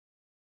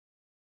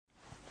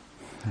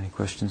Any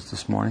questions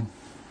this morning?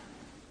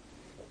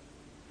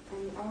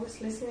 I was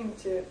listening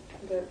to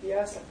the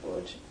Vyasa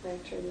Forge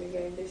lecture you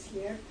gave this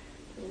year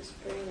in the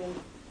spring,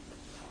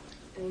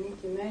 and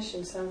you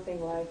mentioned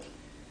something like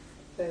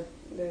that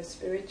the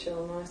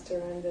spiritual master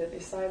and the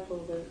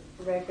disciple will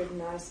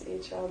recognize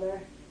each other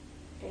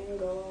in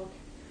Golok.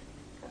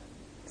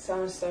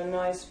 Sounds so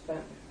nice,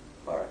 but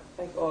or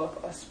like all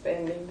of us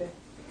spending the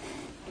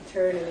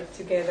eternity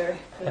together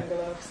in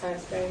Golok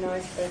sounds very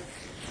nice, but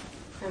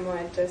am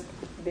I just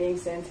being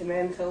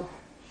sentimental?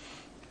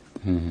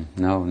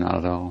 No, not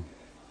at all.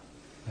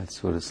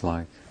 That's what it's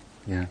like,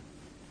 yeah.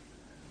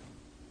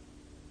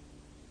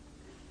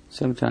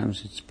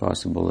 Sometimes it's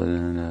possible that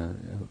in a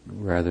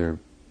rather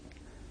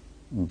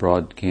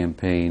broad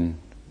campaign,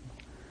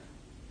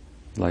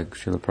 like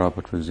Srila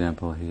Prabhupada, for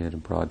example, he had a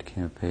broad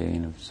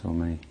campaign of so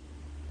many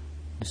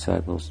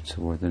disciples and so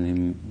forth,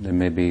 and there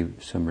may be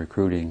some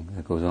recruiting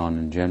that goes on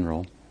in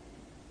general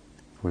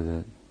for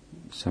the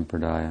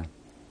Sampradaya,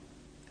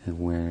 and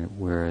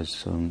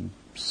whereas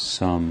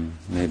some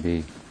may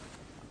be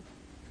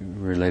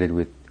related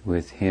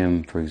with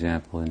him, for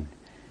example, in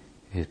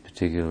his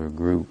particular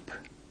group,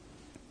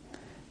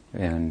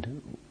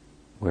 and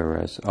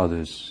whereas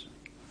others,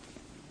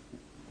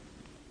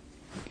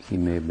 he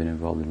may have been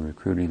involved in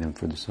recruiting them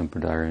for the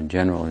Sampradaya in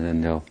general, and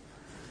then they'll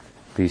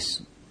be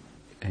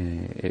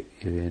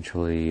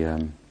eventually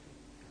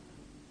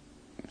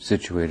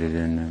situated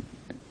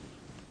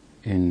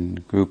in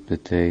group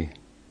that they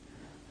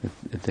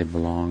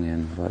belong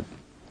in. But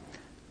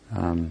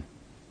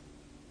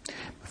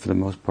for the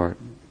most part,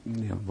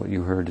 what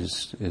you heard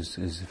is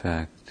a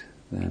fact.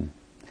 Then,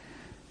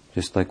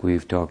 just like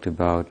we've talked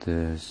about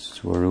the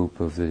swarup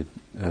of the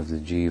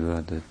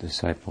jiva, the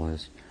disciple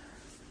is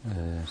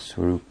a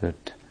swarup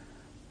that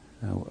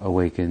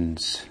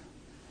awakens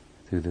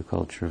through the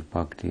culture of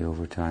bhakti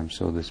over time.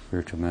 So the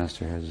spiritual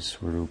master has a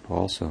swarup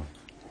also.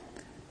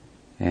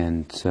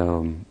 And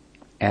so,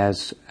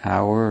 as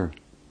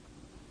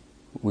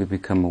we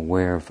become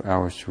aware of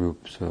our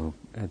swarup, so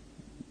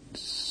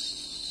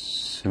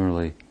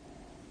similarly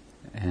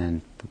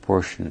and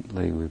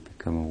proportionately we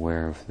become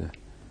aware of the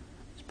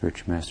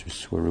spiritual master's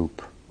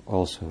swarup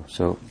also.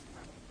 So,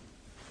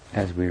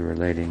 as we're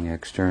relating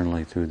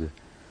externally through the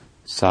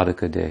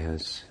sadhaka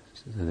dehas,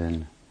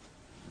 then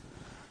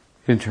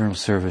internal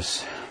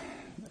service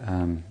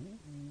in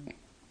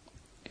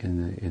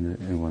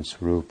one's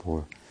swarup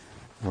or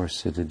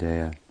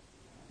siddhadeha,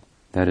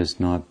 that is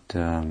not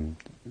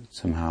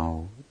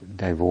somehow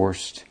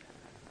divorced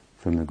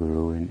from the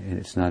Guru, and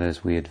it's not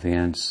as we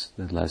advance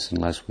that less and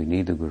less we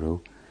need the Guru.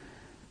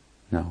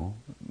 No.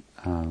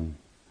 I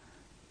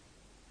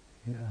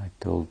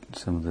told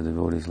some of the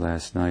devotees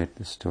last night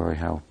the story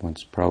how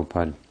once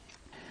Prabhupada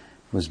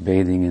was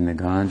bathing in the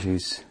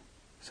Ganges.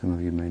 Some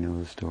of you may know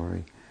the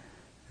story.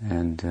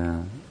 And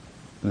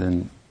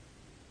then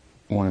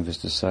one of his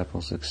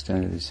disciples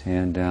extended his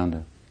hand down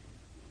to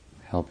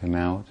help him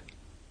out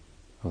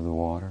of the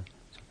water.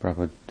 So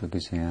Prabhupada took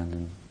his hand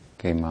and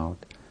came out.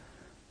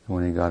 And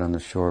when he got on the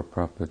shore,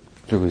 Prabhupada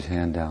threw his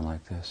hand down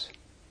like this,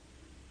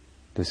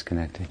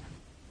 disconnecting.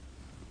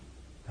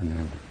 And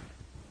then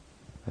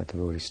that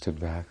devotee stood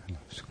back and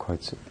was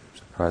quite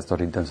surprised, thought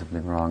he'd done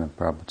something wrong, and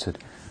Prabhupada said,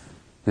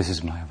 "This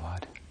is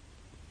Mayavad."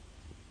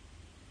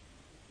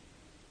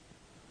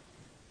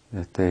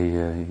 That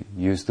they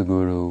use the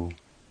Guru,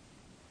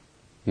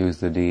 use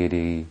the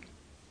deity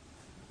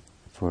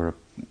for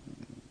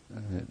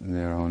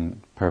their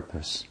own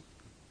purpose,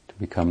 to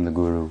become the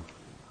Guru,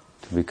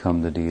 to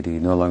become the deity,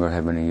 no longer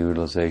have any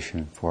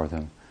utilization for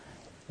them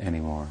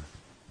anymore.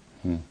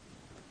 Do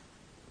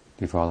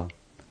you follow?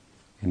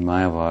 In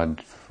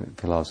Mayavad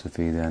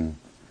philosophy, then,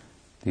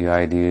 the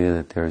idea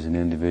that there is an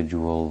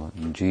individual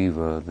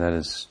jiva,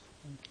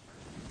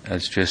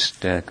 that's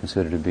just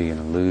considered to be an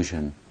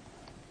illusion.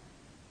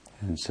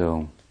 And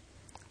so,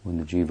 when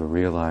the jiva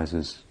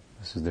realizes,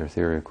 this is their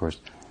theory of course,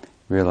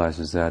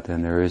 realizes that,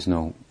 then there is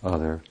no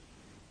other.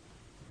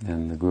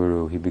 And the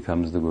Guru, he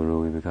becomes the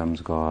Guru, he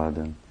becomes God,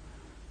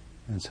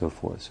 and so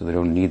forth. So they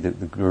don't need the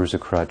Guru is a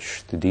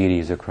crutch, the deity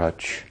is a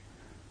crutch,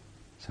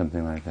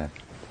 something like that.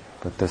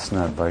 But that's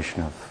not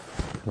Vaishnava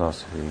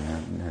philosophy,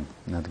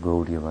 not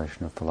Gaudiya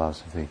Vaishnava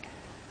philosophy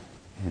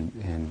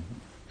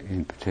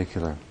in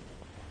particular.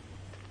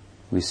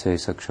 We say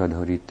Sakshad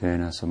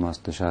Haritena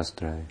Samasta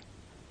Shastra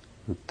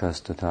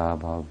Uttastata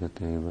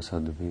Bhavyate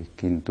Vasadvi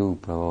Kintu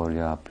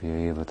Pravarya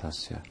Priya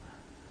Evatasya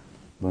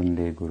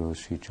Vande Guru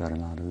Sri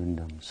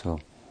Charanarvindam. So,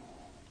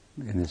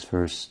 in this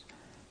verse,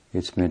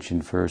 it's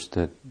mentioned first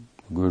that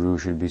the Guru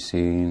should be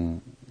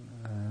seen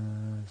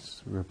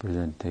as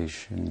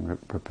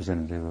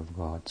representative of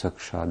God,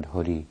 Sakshad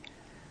Hari.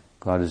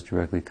 God is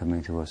directly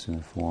coming to us in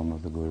the form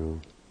of the Guru.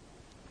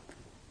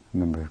 I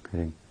remember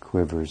getting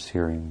quivers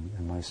hearing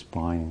in my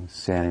spine,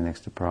 standing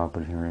next to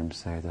Prabhupada, hearing him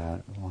say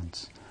that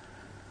once.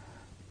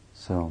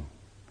 So,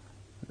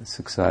 it's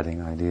an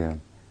exciting idea.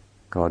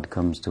 God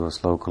comes to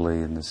us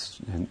locally in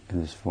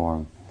this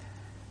form,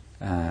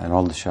 and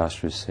all the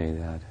Shastras say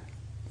that.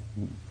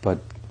 But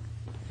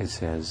it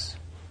says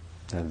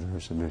that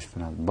verse of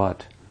Vishwanath.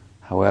 But,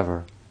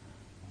 however,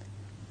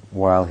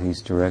 while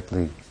he's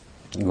directly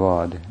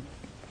God,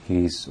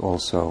 he's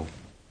also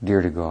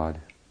dear to God.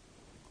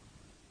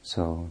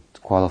 So it's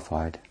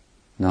qualified,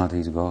 not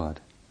he's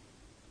God.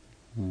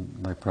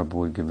 Like Prabhupada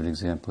would give an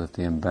example, if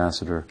the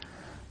ambassador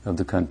of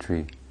the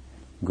country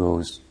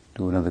goes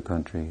to another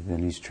country,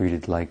 then he's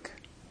treated like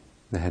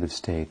the head of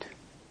state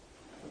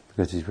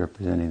because he's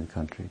representing the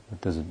country.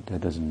 That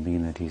doesn't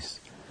mean that he's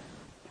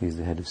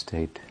the head of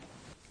state.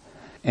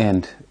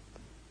 And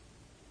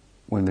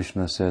when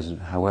Vishnu says,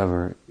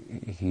 however,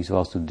 he's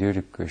also dear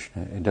to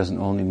Krishna, it doesn't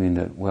only mean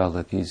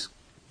that he's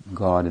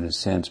God in a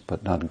sense,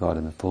 but not God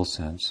in the full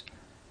sense.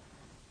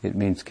 It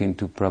means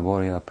kintu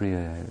prabhorya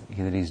priya,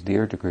 that he's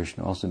dear to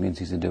Krishna also means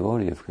he's a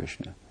devotee of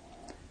Krishna.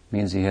 It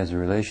means he has a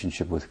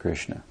relationship with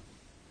Krishna.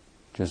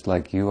 Just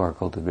like you are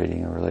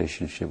cultivating a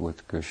relationship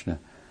with Krishna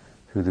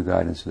through the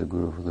guidance of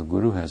the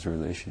Guru has a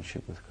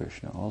relationship with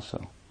Krishna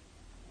also.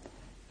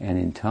 And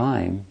in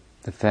time,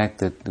 the fact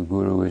that the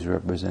Guru is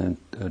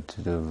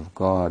representative of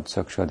God,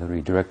 Sakshat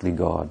Hari,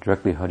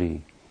 directly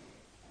Hari,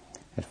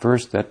 at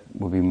first that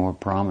will be more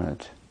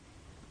prominent.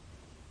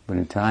 But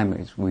in time,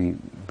 as we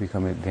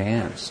become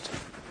advanced,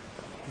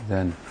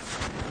 then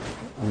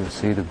we'll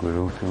see the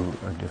Guru through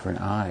a different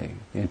eye,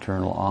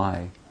 internal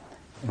eye,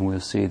 and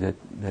we'll see that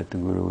the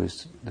Guru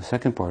is, the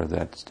second part of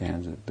that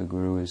stanza, the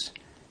Guru is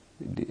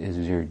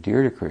very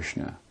dear to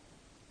Krishna,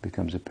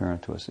 becomes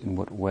apparent to us. In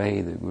what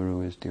way the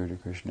Guru is dear to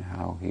Krishna,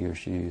 how he or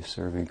she is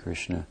serving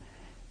Krishna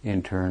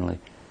internally,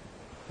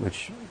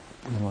 which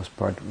for the most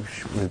part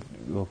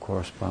will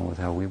correspond with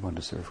how we want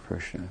to serve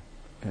Krishna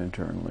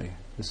internally.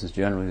 This is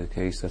generally the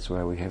case. That's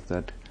why we have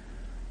that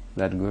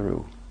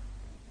Guru,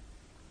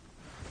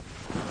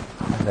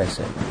 as I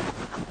say,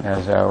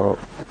 as our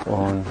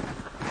own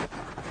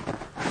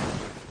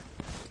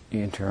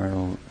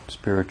internal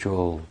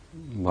spiritual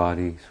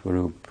body,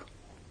 Swarup,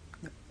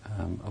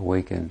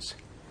 awakens.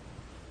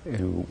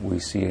 And we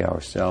see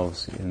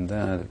ourselves in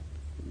that.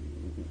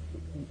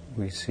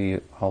 We see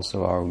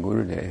also our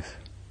Gurudev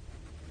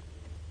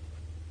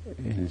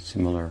in a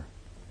similar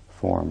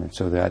form, and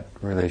so that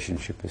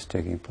relationship is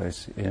taking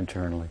place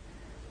internally,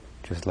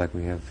 just like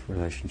we have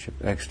relationship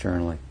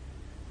externally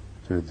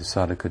through the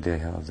sadhaka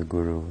deha of the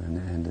Guru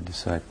and the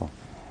disciple.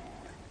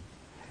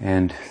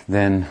 And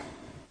then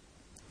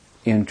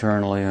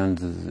internally,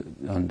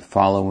 on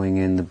following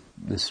in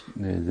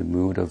the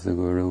mood of the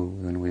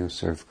Guru, then we'll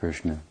serve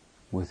Krishna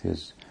with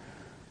his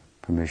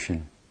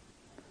permission,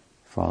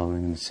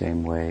 following in the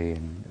same way,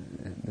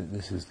 and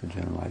this is the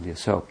general idea.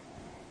 So,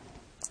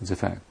 it's a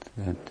fact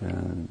that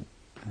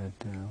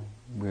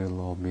we'll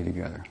all be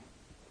together.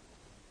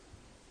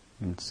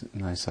 It's a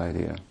nice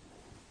idea.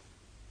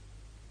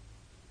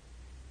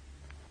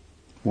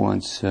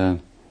 Once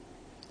some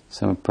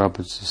of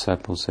Prabhupada's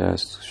disciples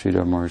asked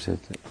Sridhar Maharaj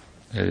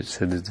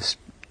said that this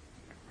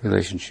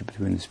relationship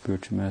between the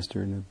spiritual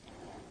master and the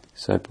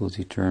disciple is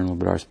eternal,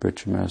 but our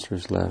spiritual master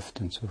has left,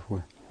 and so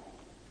forth.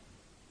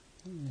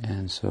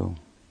 And so,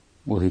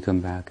 will he come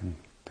back and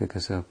pick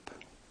us up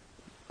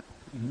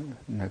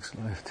next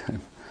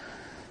lifetime?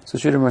 So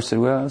Sridhar Maharaj said,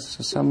 well,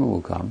 someone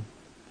will come.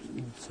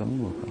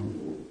 Someone will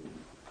come.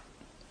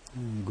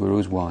 Guru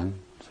is one,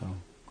 so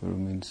Guru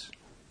means,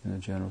 in a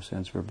general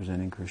sense,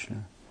 representing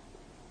Krishna.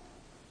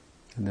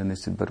 And then they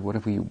said, but what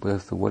if we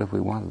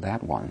want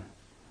that one?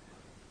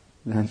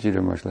 Then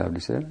Sridhar Maharaj loudly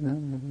said,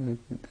 then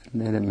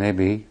it may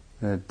be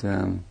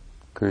that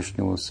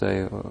Krishna will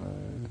say,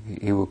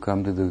 he will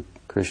come to the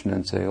Krishna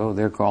and say, oh,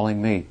 they're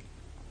calling me.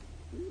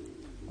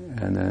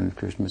 And then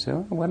Krishna will say,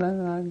 oh, well,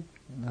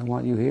 I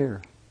want you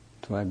here.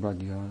 So I brought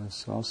you on,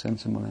 so I'll send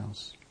someone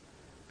else.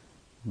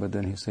 But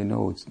then he'll say,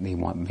 no, they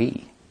want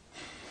me.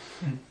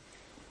 And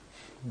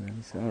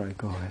he said, all right,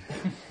 go ahead.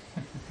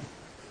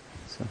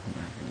 So,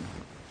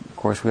 of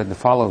course, we had to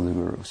follow the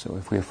Guru. So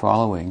if we're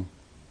following,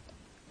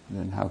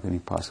 then how can he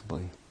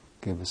possibly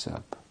give us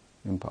up?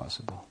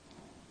 Impossible.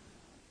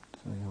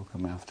 So he'll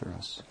come after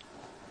us.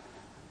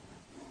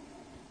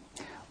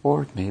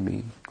 Or maybe,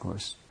 of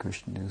course,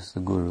 Krishna is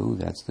the Guru.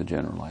 That's the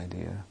general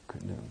idea.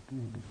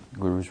 The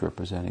Guru is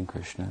representing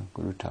Krishna,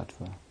 Guru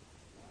Tattva.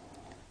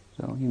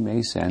 So he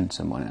may send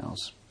someone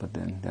else, but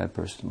then that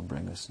person will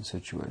bring us and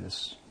situate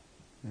us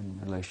in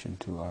relation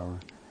to our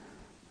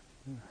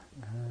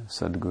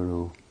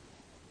Sadguru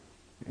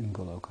in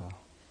Goloka.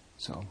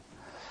 So,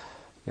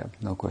 yeah,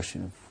 no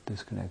question of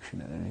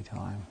disconnection at any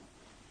time.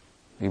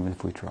 Even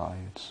if we try,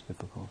 it's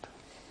difficult.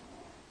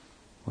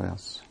 What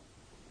else?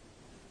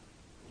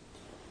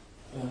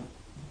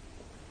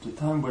 The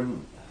time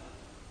when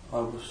I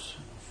was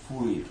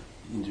fully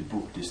into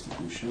book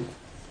distribution,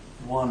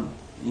 one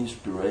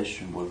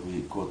inspiration what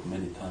we got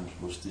many times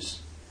was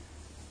this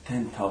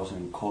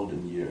 10,000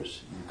 golden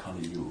years in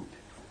Kali Yuga.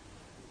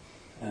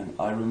 And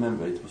I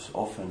remember it was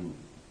often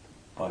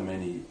by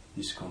many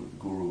ISKCON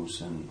gurus,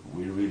 and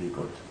we really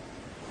got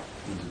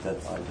into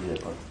that idea.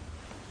 But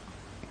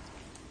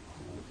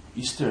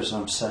is there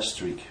some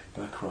sastric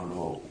background,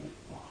 or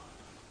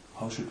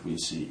how should we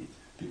see it?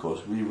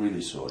 Because we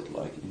really saw it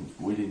like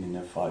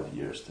within 5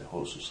 years the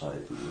whole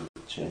society will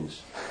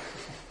change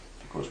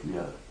because we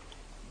are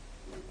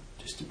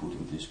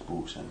distributing these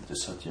books and the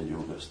Satya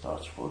Yoga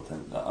starts for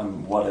them.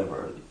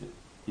 Whatever,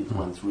 it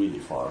went really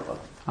far. But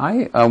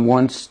I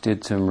once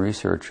did some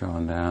research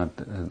on that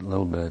a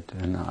little bit,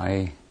 and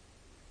I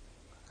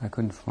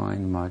couldn't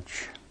find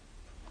much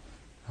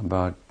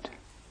about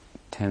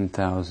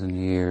 10,000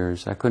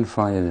 years. I couldn't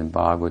find it in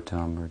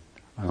Bhagavatam, or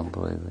I don't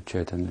believe it,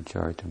 Chaitanya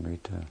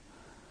Charitamrita,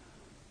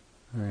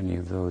 or any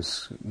of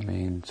those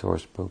main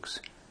source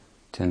books.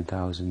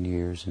 10,000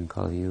 years in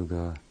Kali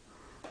Yuga,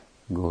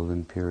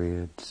 golden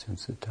period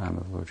since the time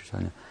of Lord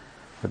Chaitanya.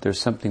 But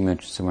there's something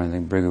mentioned somewhere. I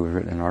think Brigha has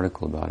written an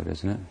article about it,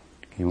 isn't it?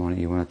 You want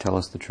to tell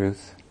us the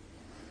truth?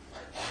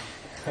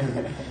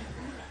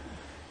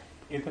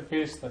 It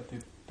appears that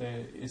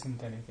there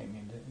isn't anything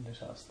in the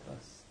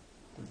Shastras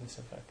to this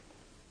effect.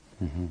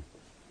 Mm-hmm.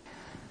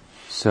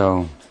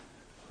 So,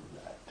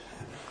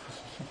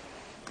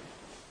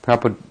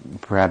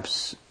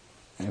 perhaps,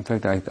 in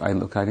fact, I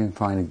didn't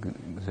find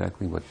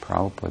exactly what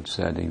Prabhupada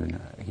said. Even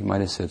he might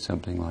have said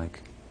something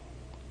like,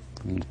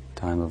 "From the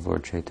time of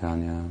Lord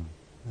Chaitanya,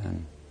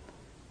 and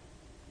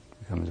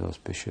becomes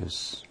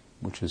auspicious,"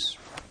 which is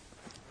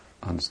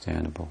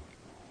understandable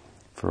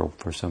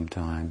for some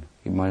time.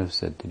 He might have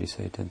said, did he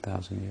say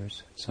 10,000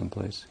 years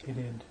someplace? He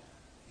did.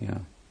 Yeah.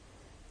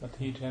 But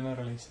he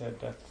generally said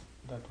that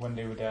when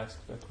they would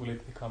ask that will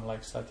it become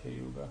like Satya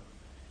Yuga,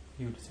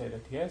 he would say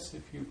that yes,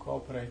 if you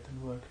cooperate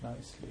and work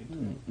nicely.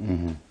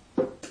 Mm-hmm.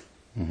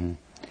 Mm-hmm.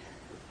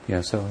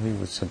 Yeah, so he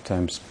would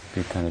sometimes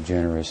be kind of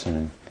generous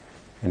and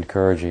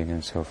encouraging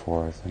and so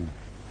forth. And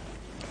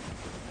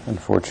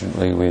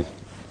unfortunately,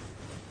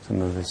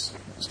 some of his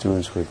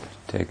students would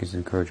take his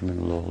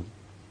encouragement a little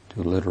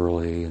too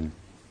literally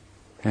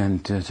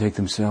and take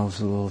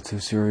themselves a little too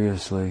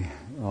seriously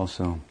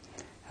also.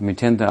 I mean,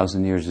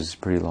 10,000 years is a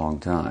pretty long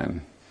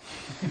time.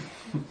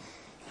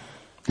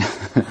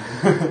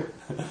 Of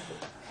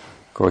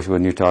course,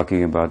 when you're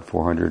talking about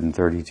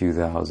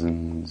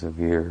 432,000 of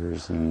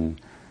years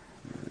and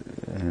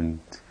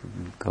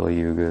Kali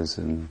Yugas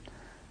and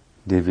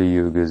Divya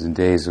Yugas and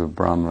days of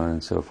Brahma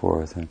and so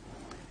forth, and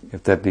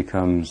if that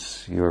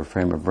becomes your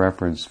frame of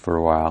reference for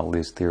a while, at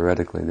least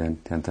theoretically, then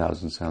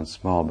 10,000 sounds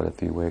small. But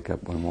if you wake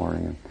up one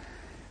morning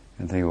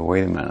and think, well,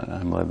 wait a minute,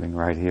 I'm living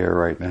right here,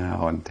 right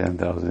now, and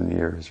 10,000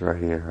 years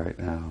right here, right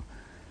now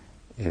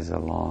is a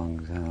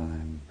long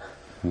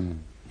time.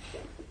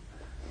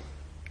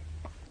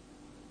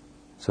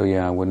 So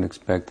yeah, I wouldn't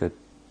expect that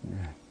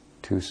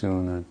too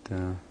soon that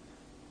the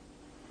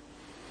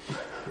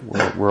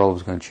world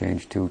was going to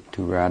change too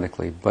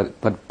radically. But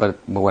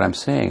what I'm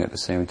saying at the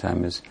same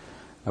time is,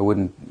 I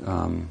wouldn't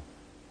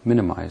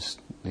minimize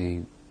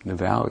the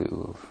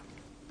value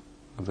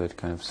of that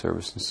kind of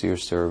service, sincere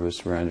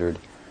service rendered.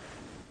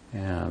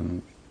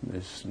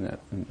 There's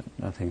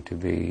nothing to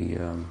be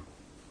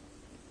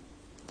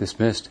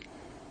dismissed,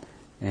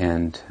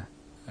 and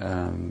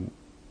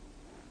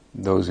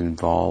those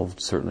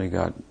involved certainly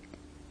got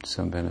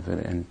some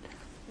benefit,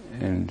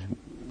 and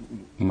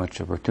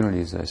much opportunity,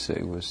 as I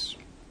say, was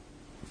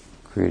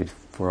created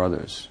for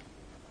others.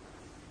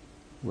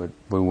 But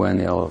when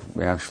they'll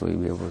actually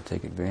be able to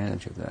take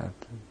advantage of that,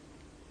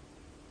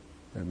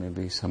 there may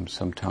be some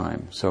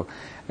time. So,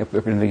 if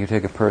you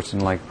take a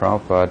person like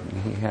Prabhupada,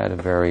 he had a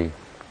very,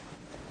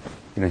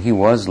 he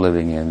was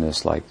living in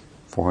this like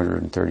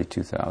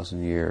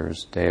 432,000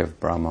 years, day of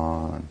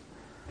Brahma. And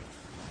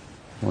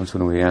once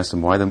when we asked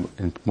him why the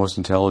most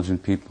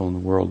intelligent people in the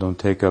world don't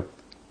take up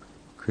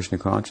Krishna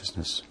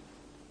consciousness,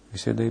 he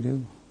said they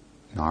do.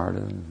 Narada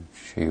and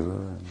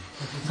Shiva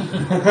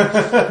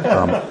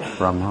and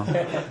Brahma.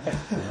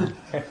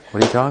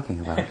 What are you talking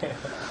about?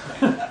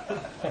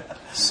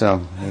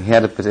 So he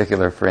had a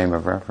particular frame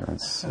of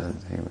reference that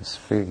he was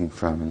speaking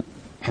from.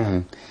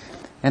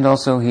 And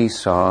also he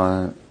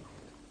saw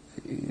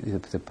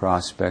the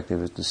prospect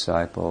of his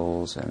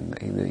disciples, and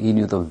he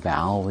knew the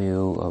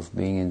value of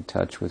being in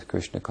touch with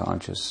Krishna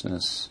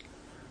consciousness,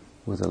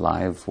 with a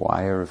live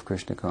wire of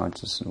Krishna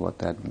consciousness, and what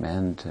that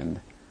meant,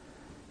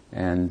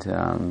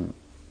 and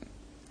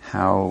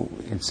how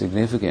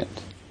insignificant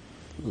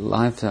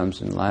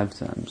lifetimes and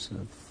lifetimes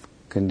of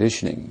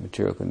conditioning,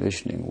 material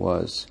conditioning,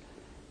 was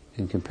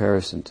in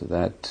comparison to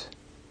that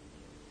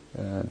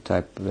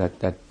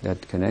that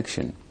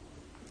connection.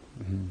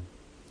 Mm-hmm.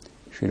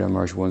 Sridhar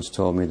Maharaj once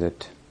told me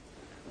that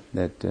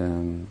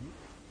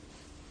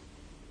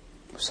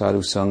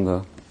sadhu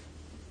sangha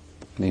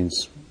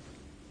means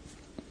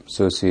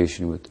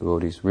association with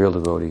devotees, real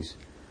devotees,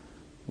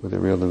 with the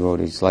real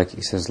devotees. Like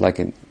he says, like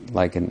an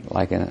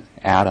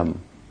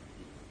atom.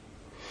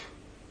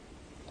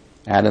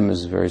 Atom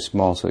is very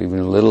small, so even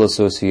a little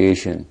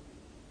association,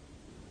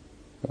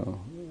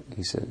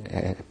 he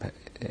said,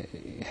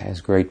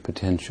 has great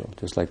potential,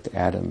 just like the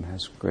atom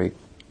has great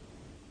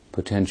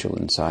potential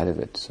inside of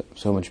it,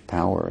 so much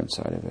power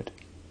inside of it.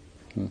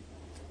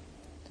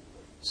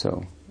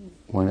 So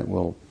when it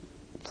will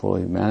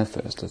fully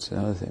manifest, that's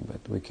another thing,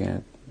 but we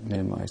can't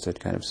minimize that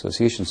kind of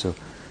association. So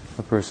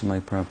a person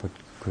like Prabhupada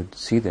could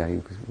see that, he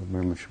was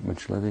very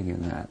much living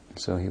in that.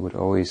 So he would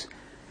always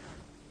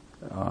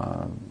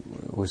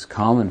was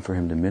common for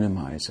him to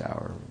minimize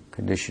our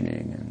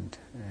conditioning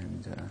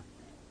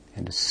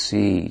and to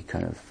see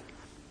kind of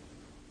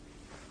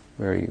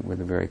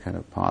with a very kind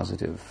of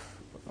positive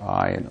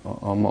eye, and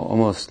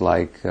almost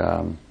like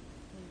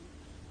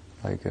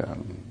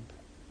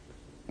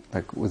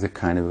with a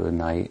kind of a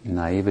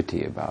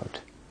naivety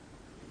about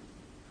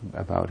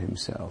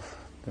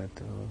himself, that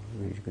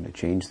he's going to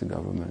change the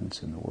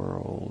governments in the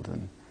world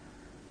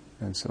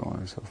and so on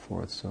and so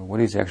forth. So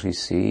what he's actually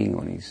seeing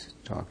when he's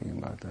talking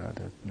about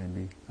that may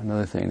be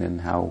another thing,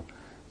 and how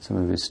some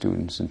of his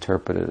students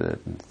interpreted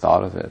it and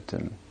thought of it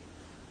and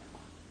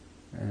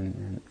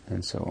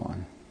so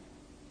on.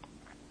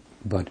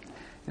 But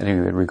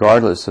anyway,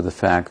 regardless of the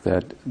fact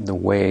that the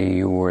way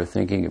you were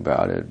thinking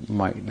about it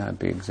might not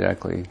be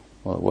exactly,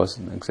 well, it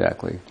wasn't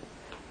exactly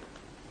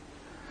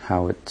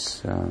how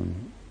it's,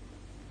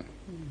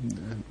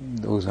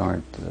 those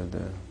aren't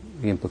the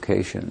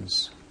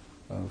implications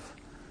of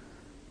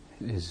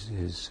his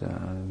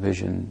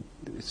vision.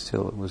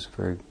 Still, it was a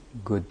very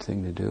good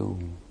thing to do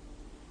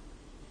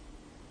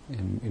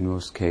in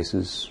most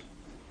cases.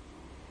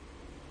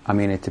 I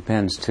mean, it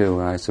depends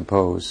too, I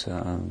suppose,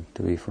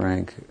 to be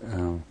frank.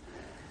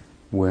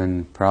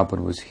 When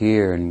Prabhupada was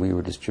here and we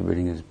were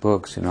distributing his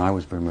books, I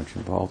was very much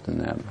involved in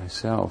that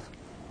myself.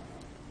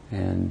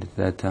 And at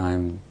that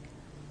time,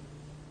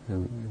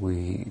 the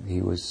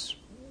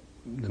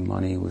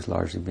money was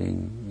largely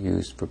being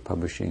used for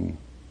publishing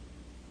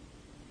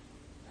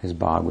his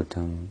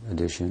Bhagavatam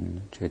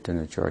edition,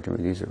 Chaitanya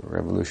Charitamrita. These are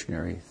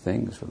revolutionary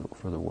things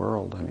for the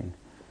world. I mean,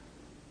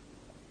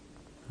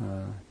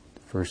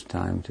 first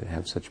time to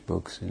have such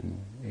books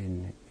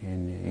in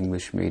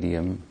English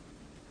medium.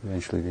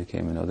 Eventually they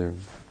came in other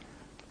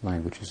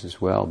languages as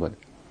well, but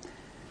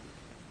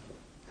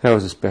that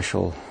was a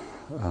special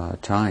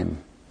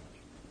time.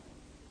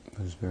 It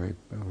was very,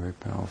 very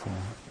powerful.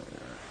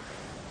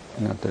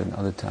 Not that in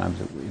other times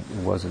it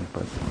wasn't,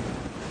 but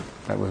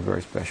that was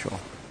very special.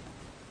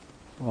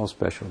 All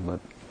special, but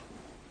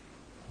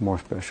more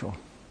special.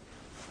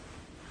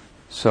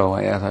 So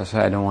as I say,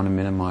 I don't want to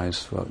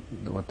minimize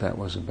what that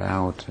was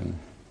about and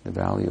the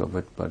value of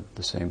it, but at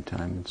the same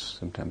time, it's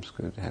sometimes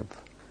good to have a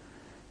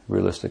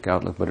realistic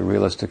outlook. But a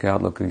realistic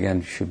outlook,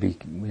 again, should be,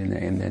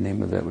 in the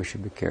name of that, we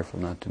should be careful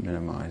not to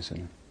minimize.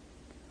 And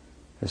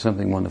there's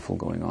something wonderful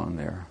going on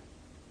there,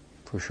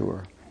 for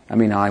sure. I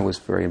mean, I was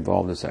very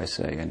involved, as I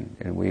say,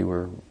 and we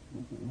were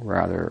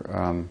rather,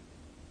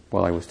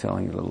 well, I was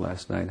telling you a little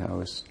last night how I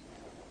was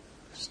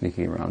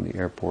sneaking around the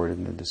airport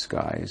in the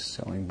disguise,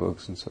 selling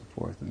books and so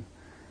forth. And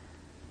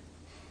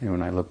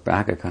when I look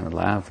back, I kind of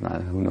laugh,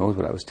 and who knows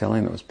what I was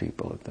telling those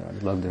people.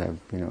 I'd love to have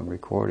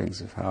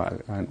recordings of how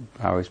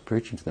I was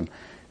preaching to them.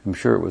 I'm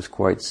sure it was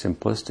quite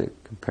simplistic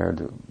compared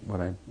to what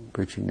I'm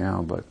preaching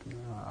now, but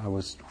I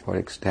was quite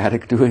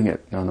ecstatic doing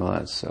it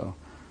nonetheless. So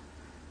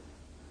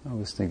I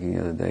was thinking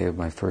the other day of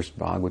my first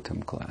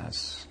Bhagavatam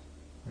class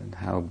and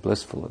how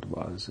blissful it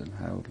was and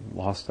how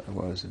lost I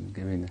was in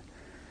giving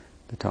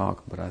the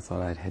talk, but I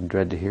thought I'd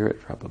dread to hear it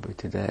probably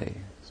today.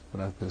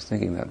 But I was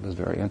thinking that was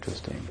very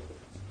interesting,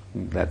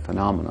 that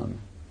phenomenon.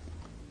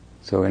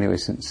 So anyway,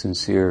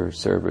 sincere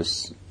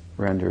service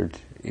rendered,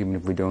 even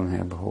if we don't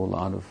have a whole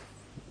lot of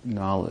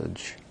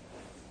knowledge,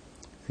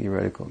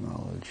 theoretical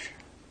knowledge.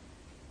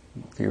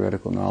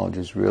 Theoretical knowledge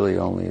is really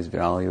only as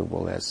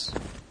valuable as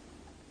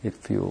it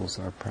fuels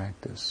our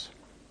practice.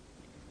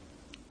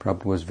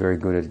 Prabhupada was very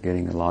good at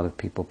getting a lot of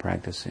people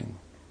practicing.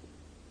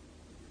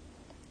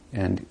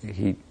 And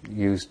he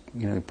used,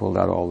 he pulled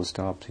out all the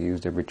stops. He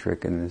used every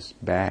trick in his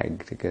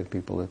bag to get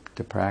people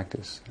to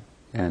practice.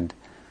 And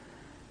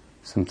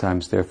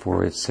sometimes,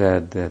 therefore, it's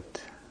said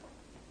that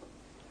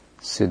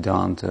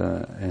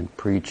Siddhanta and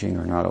preaching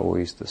are not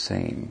always the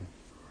same.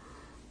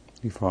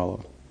 You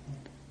follow?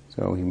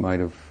 So he might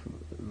have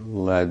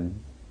led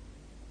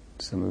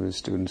some of his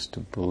students to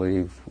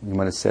believe, he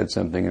might have said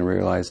something and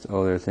realized,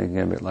 oh, they're thinking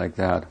of it like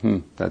that.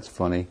 That's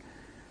funny.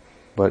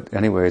 But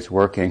anyway, it's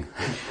working.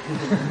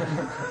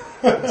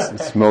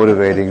 it's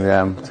motivating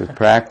them to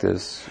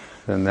practice,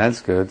 then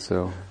that's good.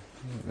 So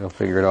they'll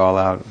figure it all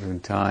out in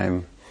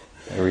time.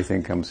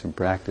 Everything comes from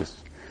practice.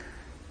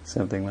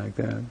 Something like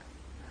that.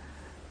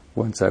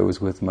 Once I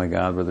was with my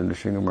godbrother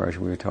Nrsimha Maharaj,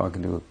 we were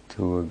talking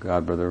to a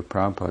godbrother of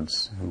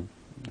Prabhupada's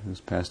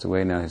who's passed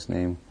away now. His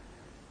name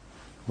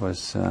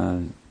was,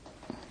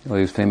 he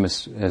was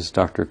famous as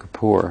Dr.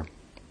 Kapoor.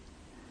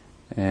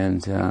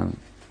 And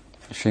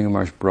Nrsimha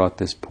Maharaj brought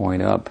this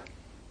point up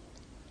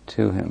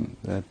to him,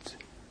 that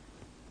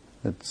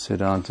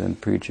Siddhanta and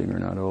preaching are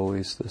not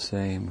always the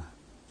same.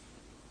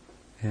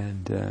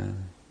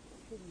 And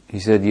he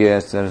said,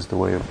 yes, that was the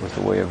way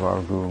of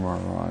our Guru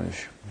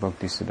Maharaj,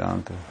 Bhakti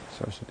Siddhanta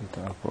Saraswati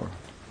Thakur.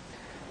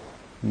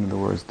 In other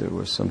words, there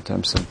was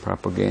sometimes some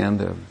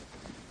propaganda.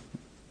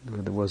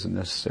 There wasn't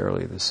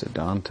necessarily the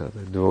Siddhanta,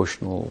 the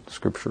devotional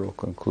scriptural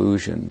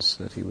conclusions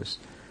that he was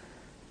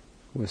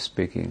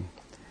speaking.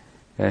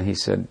 And he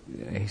said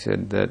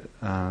that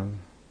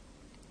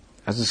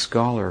as a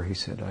scholar, he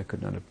said, I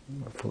could not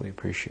fully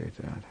appreciate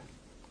that.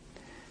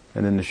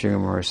 And then Nrsimha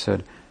Maharaj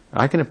said,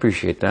 I can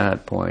appreciate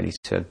that point, he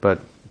said, but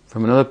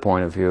from another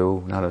point of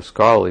view, not a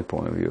scholarly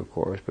point of view, of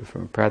course, but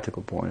from a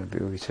practical point of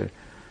view, he said,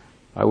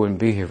 I wouldn't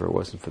be here if it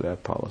wasn't for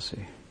that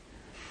policy.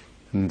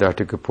 And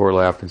Dr. Kapoor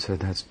laughed and said,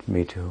 that's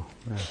me too,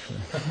 actually.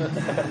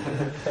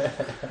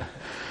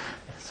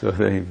 So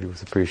then he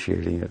was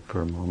appreciating it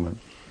for a moment.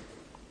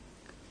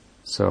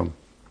 So,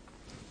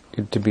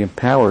 to be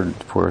empowered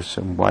for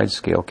some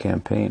wide-scale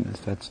campaigns,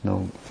 that's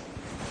no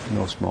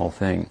small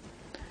thing.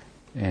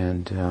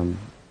 And you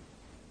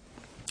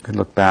can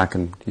look back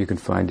and you can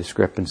find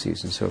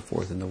discrepancies and so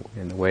forth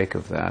in the wake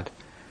of that,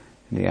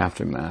 in the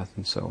aftermath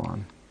and so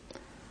on.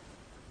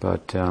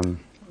 But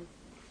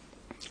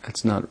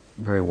that's not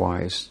very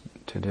wise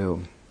to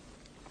do,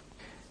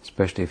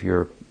 especially if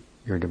your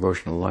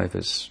devotional life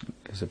is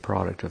a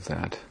product of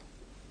that.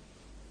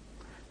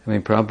 I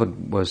mean,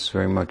 Prabhupada was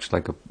very much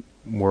like a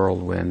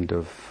whirlwind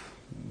of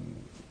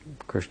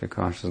Krishna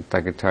consciousness,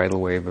 like a tidal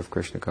wave of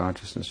Krishna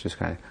consciousness, just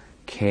kind of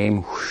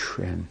came whoosh,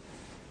 and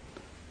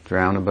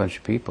drowned a bunch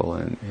of people.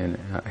 And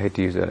I hate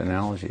to use that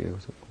analogy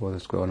with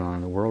what's going on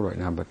in the world right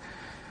now,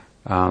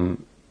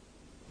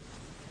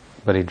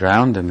 but he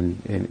drowned them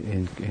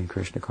in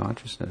Krishna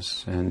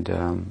consciousness, and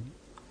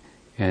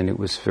it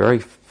was very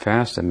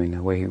fast. I mean,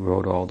 the way he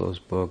wrote all those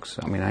books.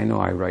 I mean, I know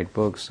I write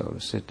books, so to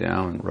sit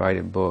down and write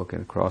a book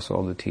and cross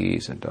all the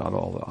T's and dot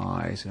all the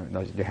I's, and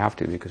you have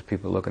to, because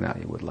people are looking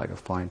at you with like a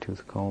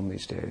fine-tooth comb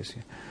these days.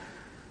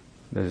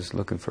 They're just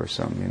looking for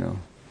something to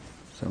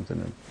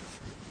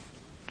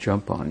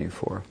jump on you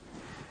for.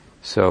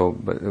 So,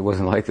 but it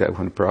wasn't like that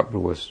when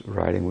Prabhupada was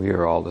writing. We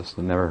were all just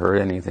never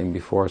heard anything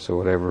before, so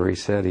whatever he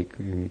said, he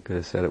could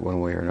have said it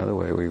one way or another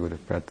way. We would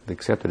have practically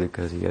accepted it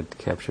because he had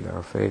captured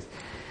our faith.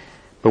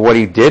 But what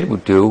he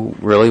did do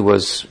really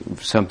was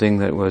something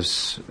that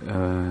was.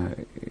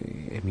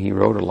 He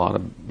wrote a lot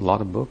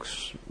of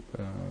books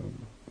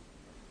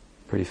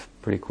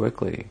pretty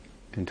quickly,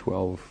 in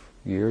 12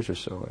 years or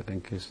so, I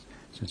think,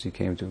 since he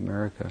came to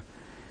America.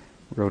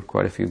 Wrote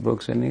quite a few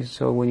books, and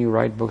so when you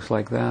write books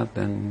like that,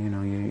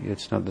 then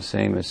it's not the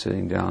same as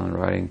sitting down and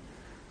writing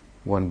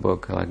one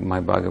book. Like my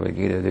Bhagavad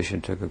Gita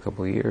edition took a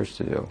couple of years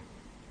to do.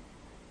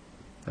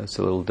 That's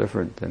a little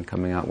different than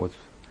coming out with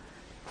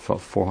a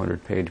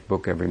 400-page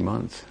book every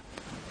month,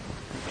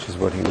 which is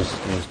what he was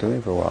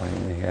doing for a while.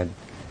 He had,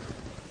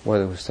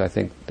 well, it was, I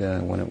think,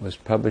 when it was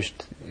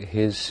published,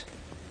 his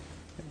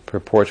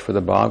purports for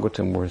the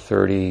Bhagavatam were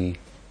 30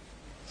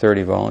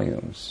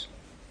 volumes.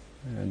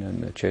 And then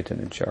the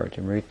Chaitanya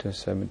Charitamrita,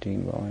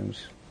 17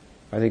 volumes.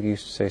 I think he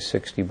used to say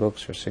 60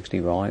 books or 60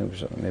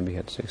 volumes, or maybe he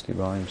had 60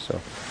 volumes.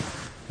 So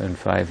in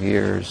 5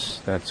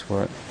 years, that's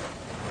 12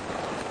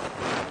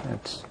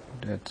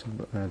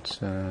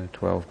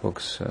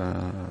 books,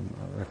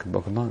 like a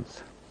book a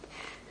month.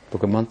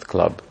 Book a month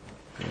club.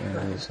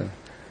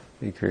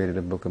 He created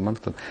a book a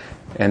month club.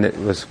 And it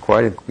was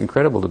quite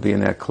incredible to be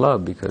in that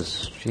club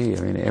because,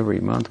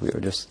 every month it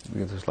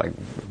was like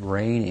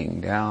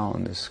raining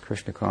down this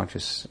Krishna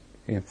conscious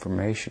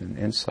information and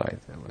insight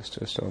that was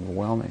just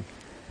overwhelming.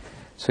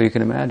 So you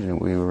can imagine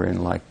we were in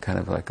kind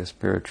of like a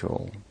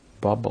spiritual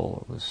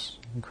bubble. It was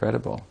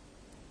incredible.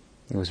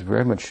 It was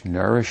very much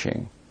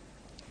nourishing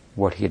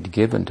what he had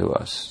given to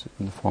us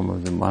in the form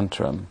of the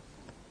mantra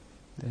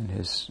and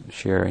his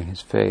sharing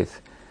his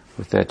faith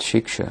with that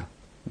shiksha,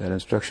 that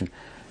instruction.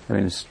 I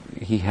mean,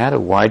 he had a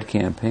wide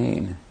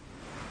campaign,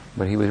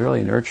 but he was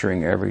really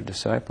nurturing every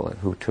disciple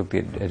who took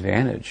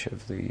advantage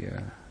of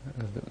the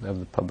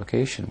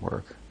publication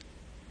work.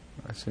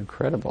 It's an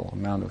incredible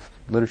amount of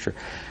literature.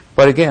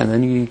 But again,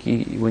 then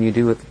when you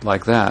do it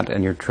like that,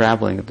 and you're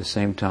traveling at the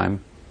same time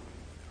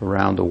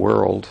around the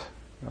world,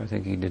 I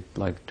think he did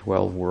like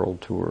 12 world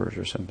tours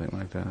or something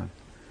like that.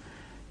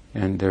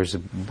 And there's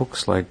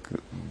books like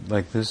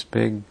this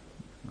big,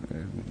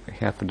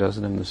 half a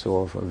dozen of them so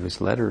of his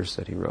letters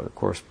that he wrote, a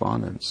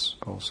correspondence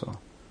also.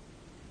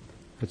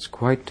 It's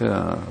quite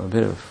a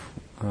bit of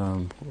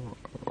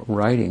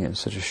writing in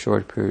such a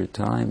short period of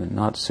time, and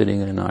not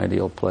sitting in an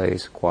ideal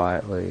place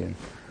quietly,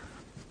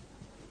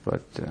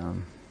 but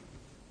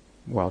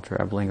while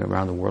traveling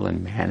around the world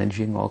and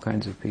managing all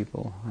kinds of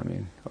people. I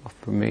mean,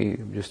 for me,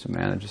 just to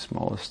manage the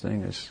smallest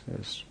thing is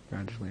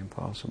practically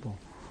impossible.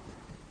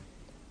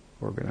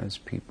 Organize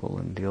people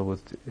and deal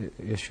with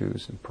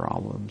issues and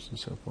problems and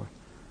so forth.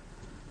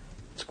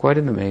 It's quite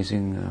an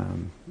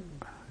amazing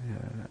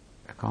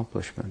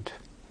accomplishment.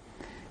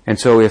 And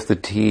so if the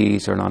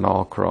T's are not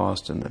all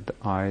crossed and the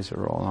I's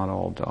are not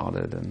all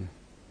dotted, and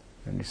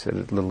you said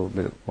it a little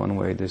bit one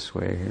way this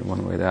way here,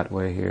 one way that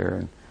way here,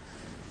 and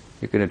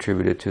you can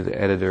attribute it to the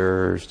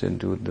editors didn't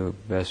do the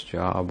best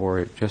job,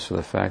 or just for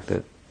the fact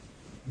that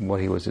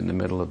what he was in the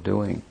middle of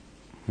doing,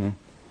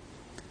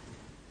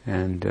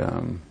 and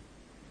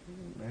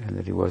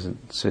that he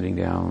wasn't sitting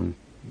down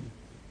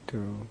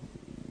to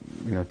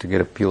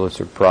get a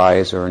Pulitzer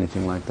Prize or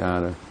anything like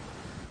that,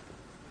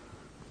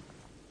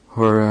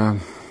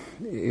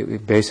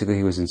 basically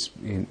he was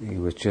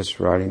just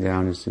writing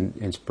down his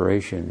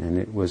inspiration, and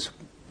it was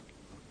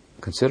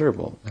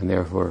considerable, and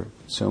therefore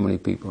so many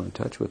people in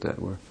touch with that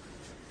were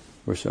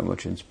so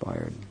much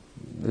inspired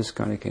this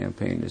kind of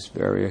campaign is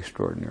very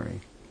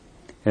extraordinary.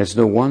 And it's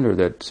no wonder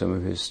that some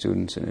of his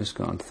students in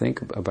ISKCON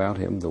think about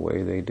him the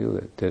way they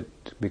do.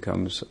 That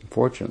becomes,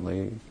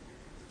 unfortunately,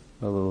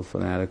 a little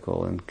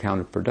fanatical and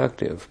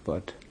counterproductive,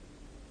 but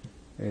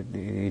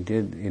it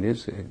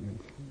is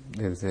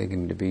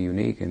taken to be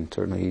unique, and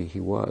certainly he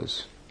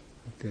was.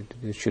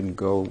 It shouldn't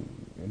go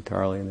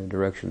entirely in the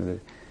direction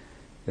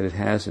that it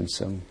has in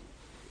some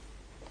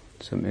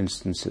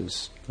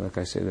instances, like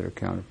I say, that are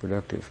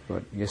counterproductive.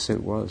 But yes,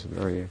 it was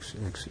very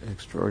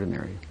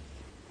extraordinary.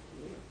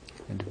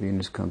 And to be in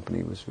his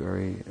company was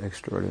very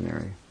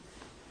extraordinary.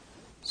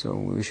 So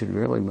we should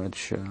really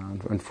much...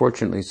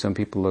 unfortunately, some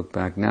people look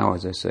back now,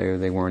 as I say, or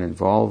they weren't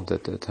involved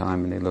at the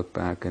time, and they look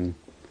back and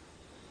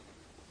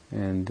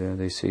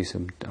they see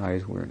some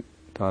I's weren't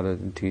dotted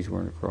and T's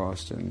weren't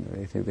crossed, and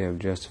they think they have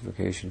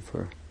justification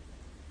for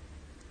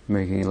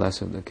making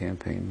less of the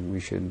campaign. We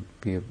should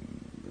be give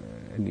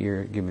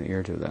an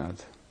ear to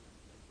that.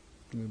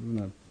 It would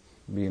not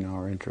be in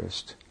our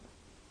interest.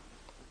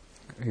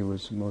 He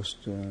was the most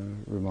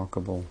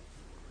remarkable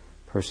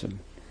person.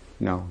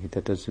 No,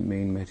 that doesn't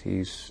mean that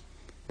he's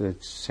the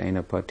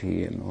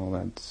Senapati and all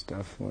that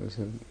stuff. What is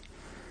it?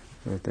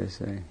 What they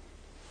say?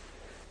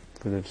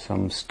 For the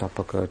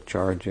Samstapaka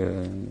Charja,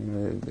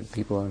 and the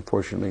people,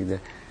 unfortunately,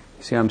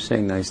 see, I'm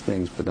saying nice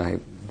things, but I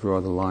draw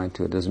the line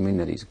to it. Doesn't mean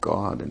that he's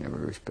God in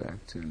every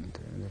respect, and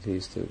that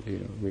he's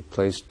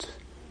replaced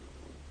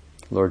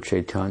Lord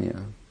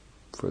Chaitanya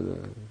for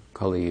the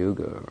Kali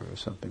Yuga or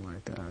something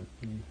like that.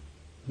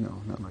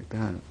 No, not like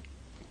that.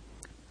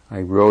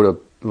 I wrote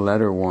a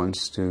letter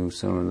once to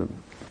some of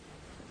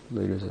the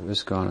leaders of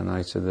ISKCON, and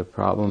I said the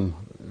problem,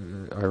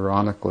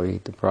 ironically,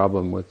 the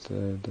problem with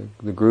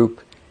the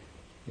group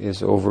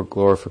is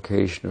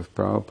over-glorification of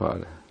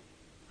Prabhupada.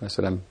 I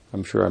said,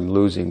 I'm sure I'm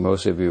losing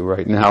most of you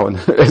right now in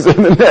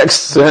the next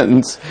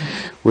sentence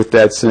with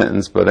that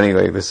sentence, but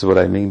anyway, this is what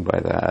I mean by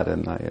that,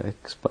 and I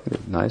explained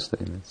it nicely.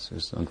 It's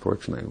just,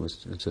 unfortunately,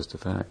 it's just a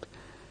fact.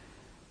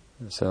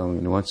 So,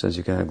 in one sense,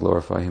 you cannot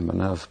glorify him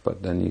enough,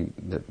 but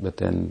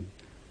then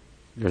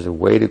there's a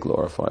way to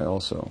glorify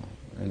also.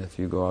 And if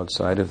you go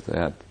outside of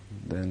that,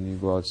 then you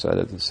go outside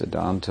of the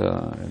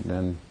Siddhanta, and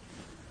then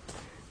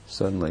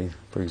suddenly,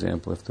 for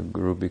example, if the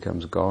Guru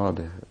becomes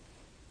God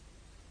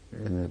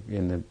in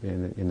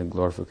the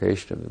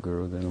glorification of the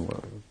Guru, then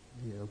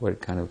what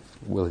kind of,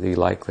 will he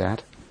like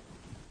that?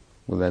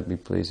 Will that be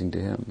pleasing to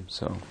him?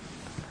 So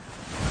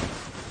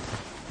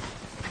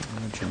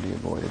that should be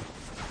avoided.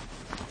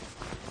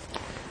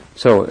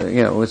 So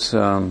it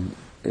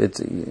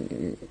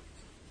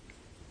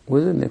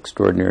was an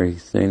extraordinary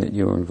thing that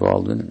you were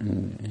involved in,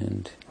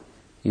 and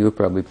you were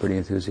probably pretty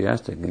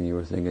enthusiastic, and you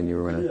were thinking you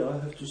were going to. Yeah, I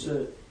have to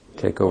say,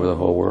 take over the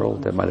whole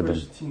world. That might have been.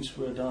 Things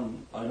were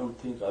done. I don't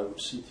think I would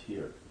sit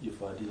here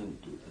if I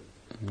didn't do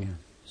that. Yeah.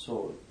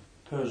 So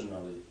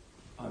personally,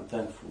 I'm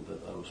thankful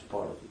that I was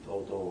part of it.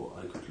 Although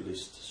I could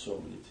list so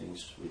many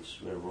things which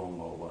were wrong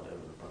or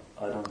whatever, but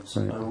I don't.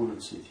 Right. I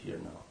wouldn't sit here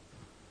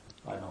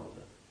now. I know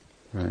that.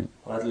 Right.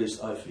 Or at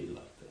least I feel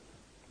like that.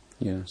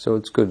 Yeah. So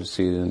it's good to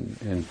see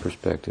it in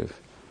perspective.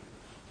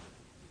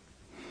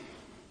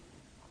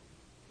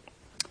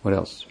 What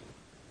else?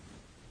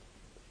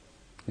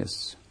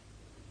 Yes.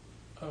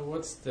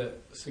 What's the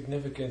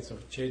significance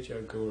of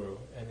Chaitya Guru,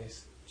 and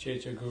is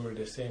Chaitya Guru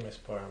the same as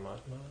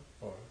Paramatma,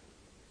 or?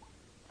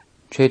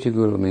 Chaitya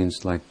Guru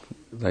means like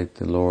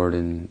the Lord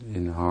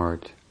in the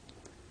heart.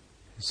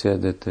 He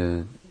said that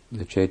the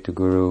Chaitya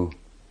Guru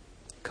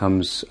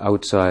comes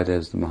outside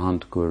as the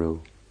Mahant Guru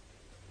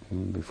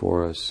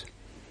before us.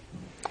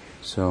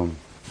 So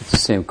it's the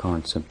same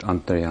concept,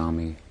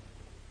 Antaryami,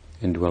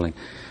 indwelling.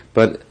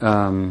 But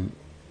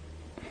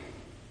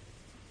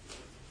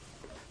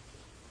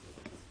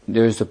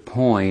there's a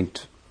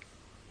point,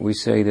 we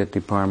say that the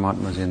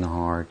Paramatma is in the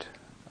heart.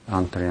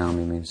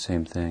 Antaryami means the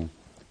same thing.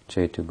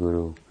 Chaitya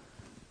Guru,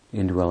 the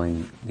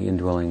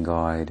indwelling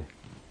guide.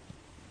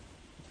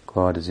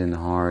 God is in the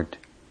heart.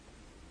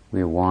 We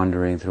are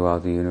wandering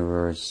throughout the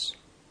universe.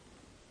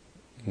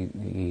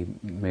 He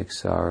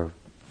makes our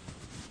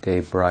day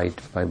bright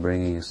by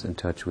bringing us in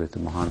touch with the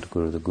Mahant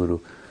Guru,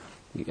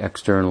 the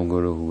external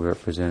Guru who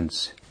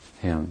represents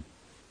him.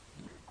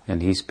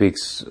 And he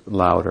speaks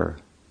louder,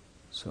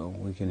 so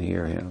we can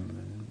hear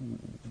him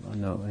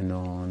in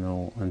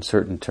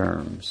uncertain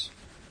terms,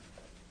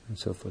 and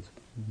so forth.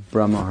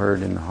 Brahma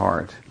heard in the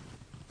heart.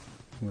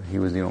 He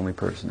was the only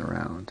person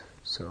around,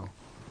 so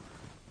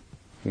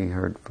he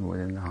heard from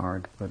within the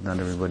heart, but not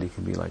everybody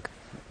can be like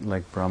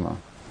Brahma.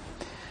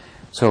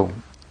 So,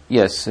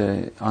 yes,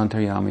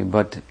 Antaryami,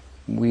 but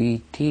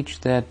we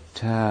teach that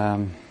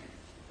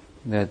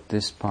that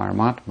this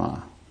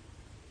Paramatma,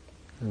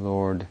 the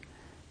Lord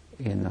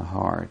in the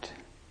heart,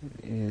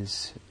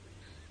 is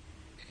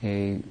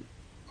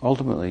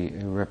ultimately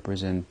a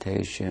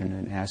representation,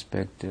 an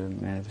aspect, a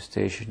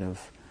manifestation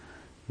of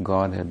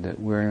Godhead that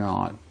we're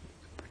not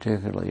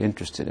particularly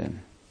interested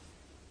in,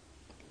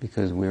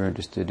 because we're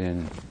interested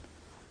in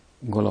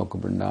Goloka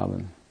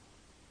Vrindavan.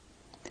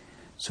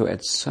 So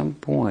at some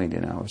point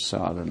in our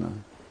sadhana,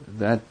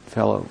 that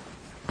fellow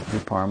the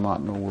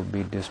Paramatma will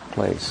be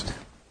displaced.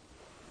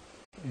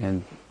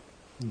 And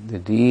the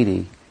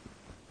deity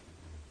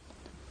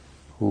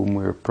whom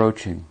we're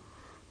approaching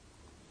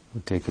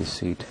will take his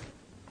seat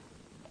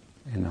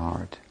in the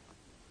heart.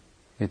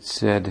 It's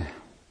said,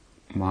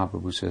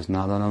 Mahaprabhu says,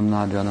 Nadanam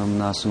na janam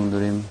na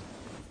sundarim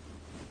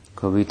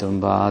kavitam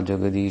va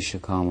jagadisha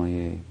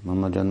kamaye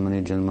mama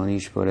janmani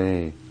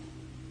janmanishvare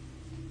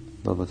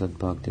bhavatat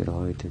bhakti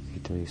rahayate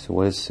kitari. So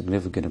what is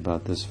significant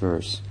about this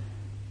verse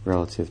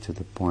relative to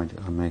the point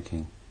I'm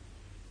making?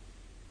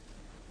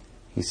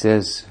 He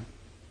says,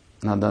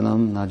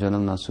 Nadanam na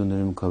janam na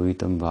sundarim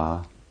kavitam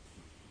va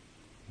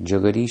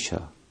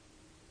jagadisha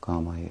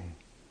kamaye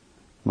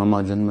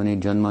mama janmani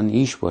janman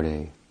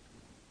ishvare.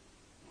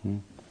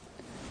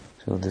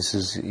 So this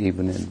is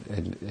even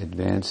an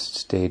advanced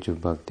stage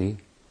of bhakti.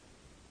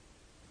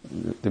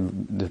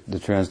 The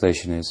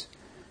translation is,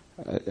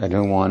 I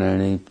don't want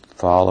any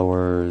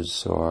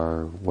followers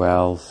or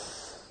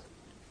wealth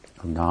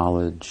or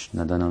knowledge.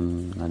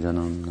 Nadanam,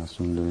 najanam,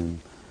 nasundarim,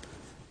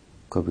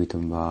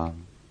 kavitam va,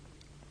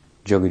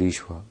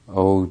 Jagadishwar,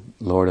 O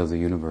Lord of the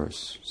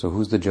universe. So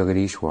who's the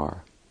Jagadishwar?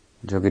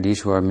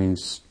 Jagadishwar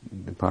means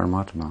the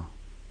Paramatma.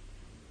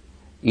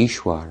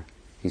 Ishwar,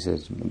 he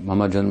says,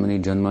 Mama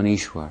Janmani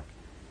Janmanishwar.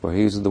 Well,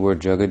 he uses the word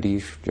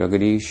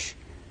Jagadish,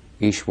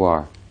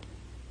 Ishwar,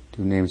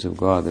 two names of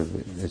God.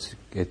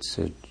 It's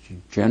a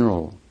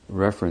general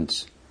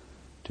reference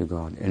to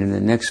God. And in the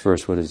next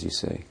verse, what does he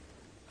say?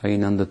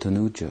 Ainanda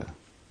Tanuja.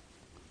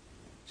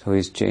 So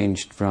he's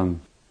changed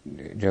from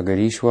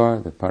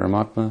Jagadishwar, the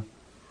Paramatma,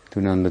 to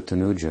Nanda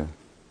Tanuja,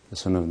 the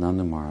son of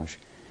Nanda Maharaj.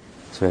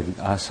 So at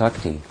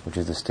Asakti, which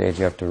is the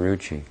stage after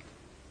Ruchi,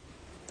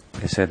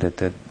 they said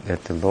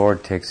that the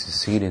Lord takes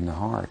his seat in the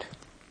heart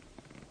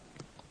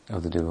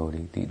of the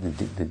devotee.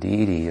 The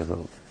deity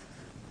of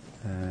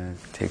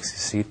takes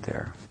his seat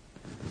there.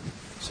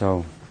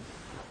 So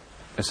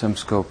there's some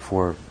scope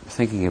for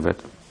thinking of it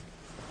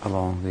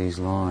along these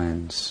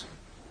lines,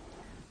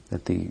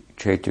 that the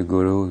Chaitya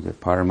Guru, the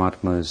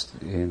Paramatma, is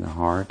in the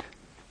heart.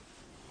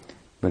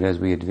 But as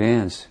we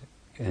advance,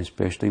 and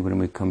especially when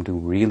we come to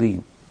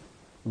real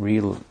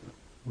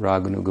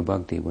Raganuga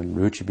Bhakti, when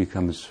Ruchi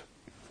becomes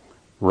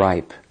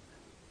ripe,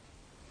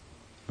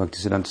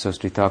 Bhaktisiddhanta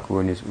Saraswati Thakur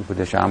in his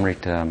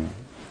Upadeshamrita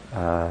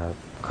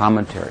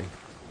commentary,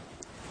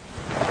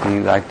 he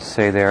liked to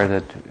say there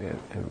that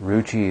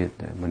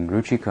when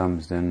Ruchi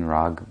comes, then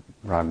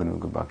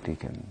Raganuga Bhakti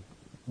can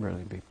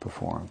really be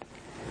performed.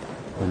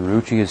 When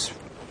Ruchi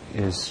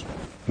is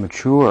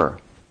mature,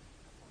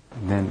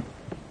 then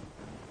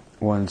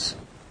one's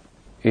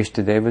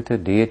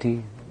Ishtadevata,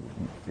 deity,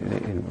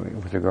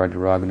 with regard to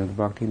Raganuga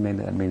Bhakti,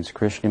 that means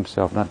Krishna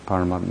himself, not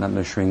Paramatma, not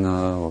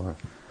Nrsimha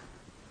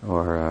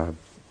or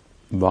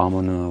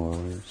Vamana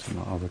or some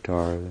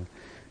avatar,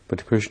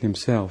 but Krishna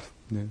himself,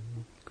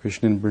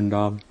 Krishna in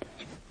Vrindavan.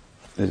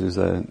 This is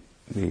the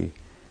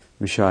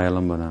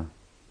Vishayalambana,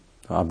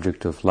 the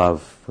object of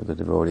love for the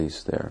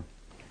devotees there.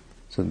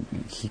 So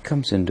he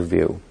comes into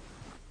view.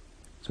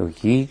 So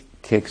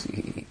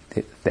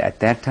at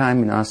that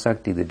time in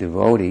Asakti, the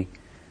devotee,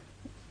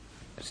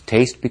 his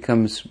taste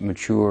becomes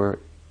mature,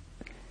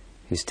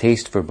 his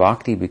taste for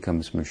bhakti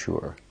becomes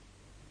mature.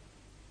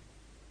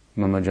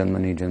 Mama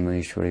janmani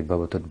janmanishwari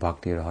bhavatat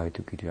bhakti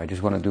rahayatu kiti. I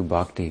just want to do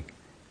bhakti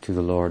to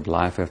the Lord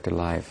life after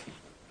life.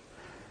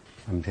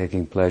 I'm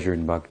taking pleasure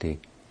in bhakti.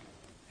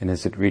 And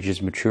as it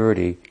reaches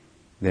maturity,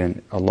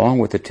 then along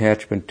with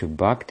attachment to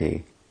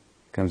bhakti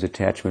comes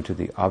attachment to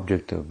the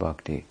object of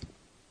bhakti.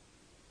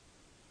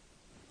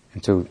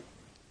 And so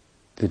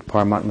the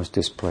Paramatma is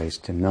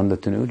displaced and Nanda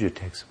Tanuja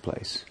takes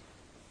place.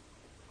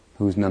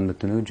 Who's Nanda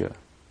Tanuja?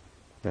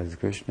 That is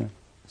Krishna,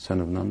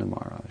 son of Nanda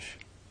Maharaj.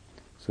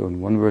 So in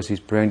one verse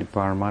he's praying to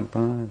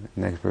Paramatma,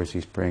 the next verse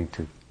he's praying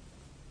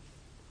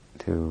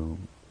to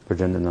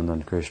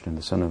Prajandanandan Krishna,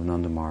 the son of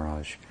Nanda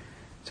Maharaj.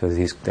 So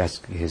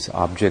his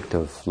object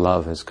of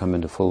love has come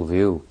into full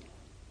view.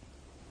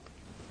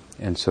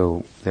 And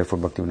so therefore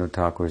Bhaktivinoda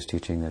Thakur is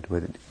teaching that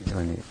when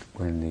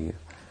the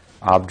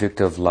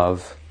object of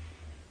love,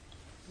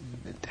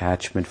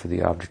 attachment for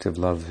the object of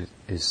love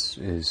is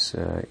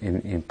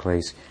in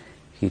place,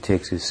 he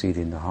takes his seat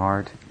in the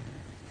heart,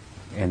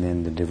 and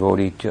then the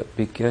devotee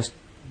just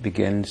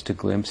begins to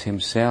glimpse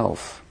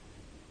himself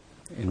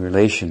in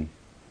relation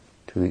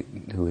to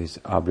his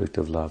object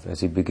of love.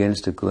 As he begins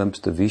to glimpse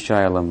the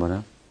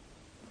Vishayalambana,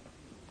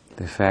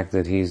 the fact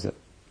that he's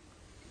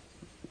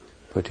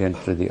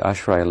potentially the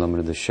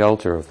Ashrayalambana, the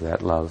shelter of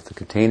that love, the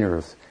container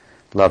of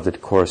love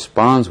that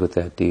corresponds with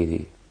that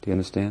deity. Do you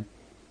understand?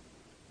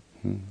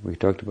 We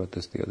talked about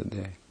this the other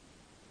day.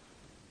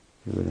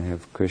 You're going to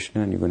have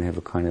Krishna, and you're going to have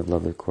a kind of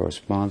love that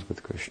corresponds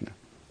with Krishna.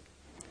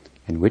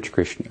 And which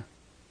Krishna?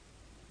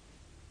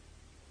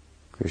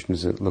 Krishna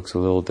looks a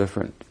little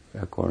different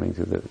according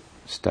to the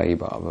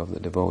Sthayi-bhava of the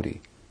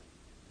devotee.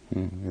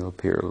 He'll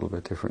appear a little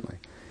bit differently.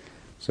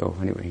 So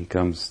anyway, he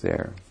comes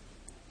there.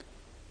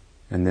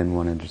 And then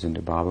one enters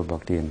into Bhava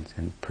Bhakti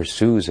and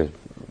pursues a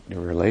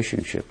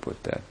relationship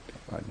with that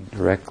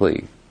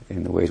directly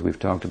in the ways we've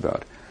talked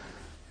about.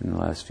 in the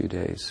last few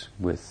days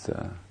with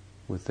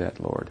that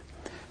Lord.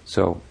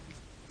 So,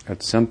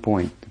 at some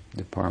point,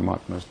 the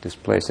Paramatma is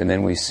displaced, and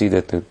then we see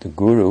that the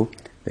Guru,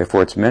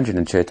 therefore it's mentioned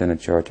in Chaitanya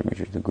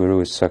Charitamrita, the Guru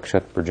is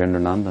Sakshat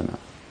Brajendranandana,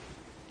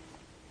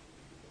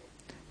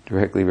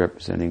 directly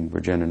representing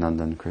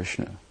Brajendranandan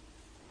Krishna.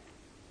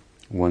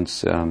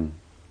 Once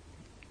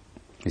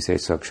we say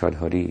Sakshat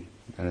Hari,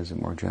 that is a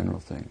more general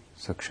thing.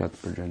 Sakshat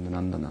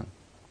Brajendranandana.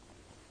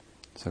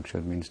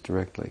 Sakshat means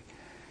directly.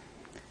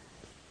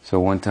 So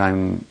one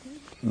time,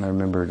 I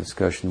remember a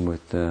discussion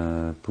with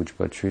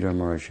Pujpat Sridhar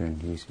Maharaj,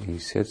 and he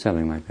said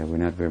something like that. We're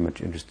not very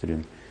much interested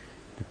in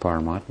the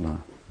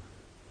Paramatma.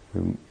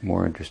 We're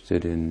more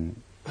interested in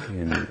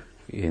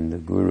the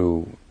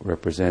Guru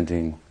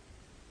representing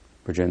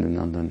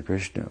Brajendranandan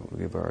Krishna. We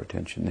give our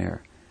attention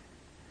there.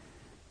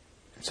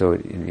 So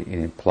it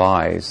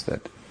implies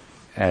that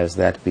as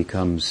that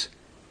becomes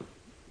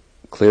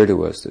clear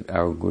to us, that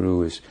our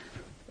Guru is,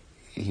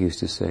 he used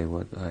to say,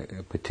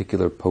 a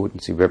particular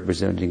potency,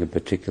 representing a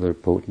particular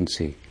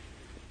potency.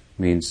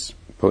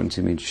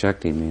 Potency means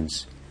Shakti,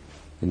 means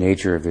the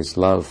nature of his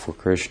love for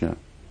Krishna.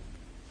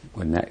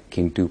 When that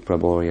Kintu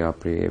Prabhorya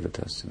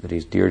Priyevatas, that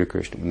he's dear to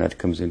Krishna, when that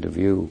comes into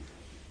view,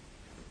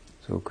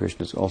 so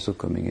Krishna is also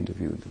coming into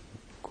view, the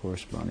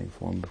corresponding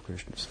form of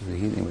Krishna. So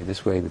anyway,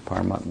 this way the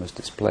Paramatma is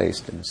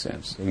displaced in a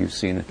sense. So you've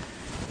seen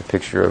a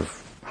picture of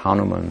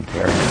Hanuman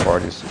tearing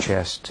apart his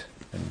chest,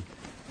 and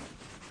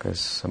because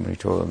somebody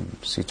told him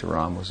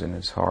Sitaram was in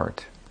his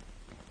heart.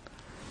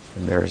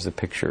 And there's the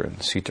picture, and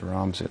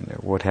Sitaram's in there.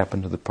 What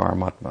happened to the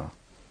Paramatma?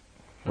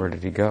 Where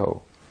did he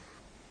go?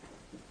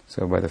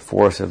 So by the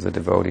force of the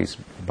devotee's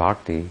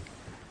bhakti,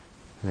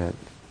 that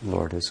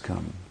Lord has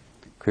come.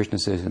 Krishna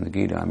says in the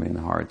Gita, I'm in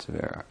the hearts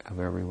of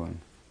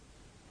everyone.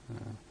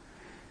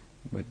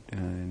 But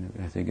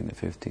I think in the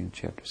 15th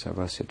chapter,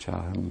 Sarvasya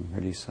Chaham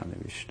Hridi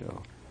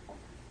Sanavishto,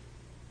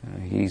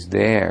 he's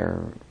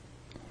there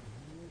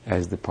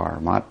as the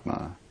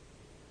Paramatma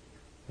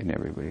in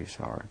everybody's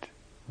heart,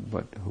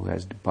 but who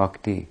has the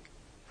bhakti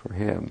for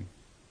him,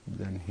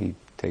 then he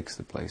takes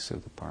the place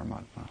of the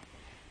Paramatma.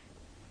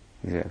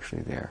 He's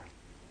actually there.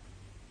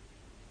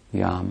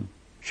 Yam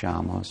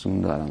Shama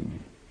Sundaram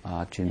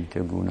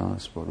Achintya Guna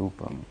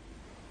Swarupam.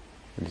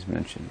 It is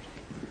mentioned.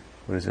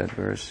 What is that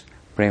verse?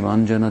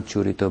 Premanjana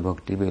Churita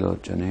Bhakti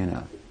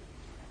Vilochanena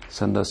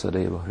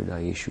Sandasadeva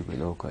Hridayeshu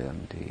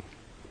Vilokayanti.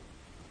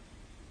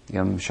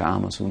 Yam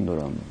Shama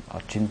Sundaram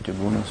Achintya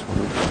Guna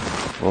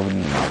Swarupam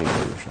Govindari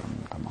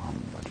Devasham Tamaham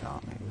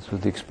Bhajami. This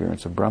was the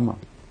experience of Brahma.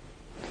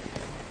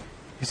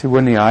 He said,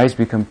 when the eyes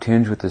become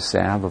tinged with the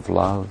salve of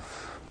love,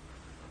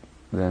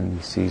 then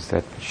he sees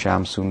that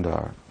Sham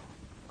Sundar,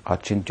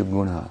 Achintya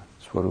Guna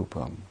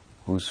Swarupam,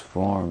 whose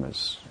form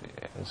is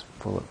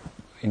full of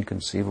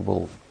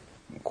inconceivable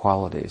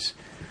qualities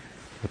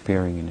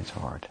appearing in his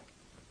heart.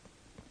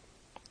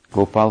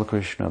 Gopala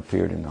Krishna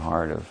appeared in the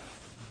heart of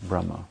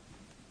Brahma.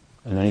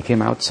 And then he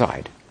came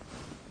outside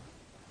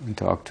and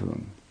talked to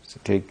him. He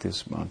said, take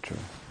this mantra,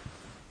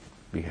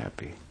 be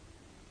happy.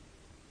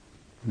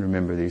 And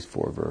remember these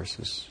 4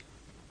 verses.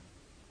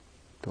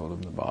 Told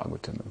him the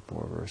Bhagavatam in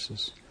 4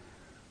 verses.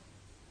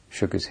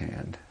 Shook his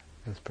hand.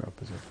 That's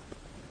Prabhupada.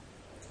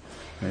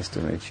 Nice to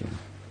meet you,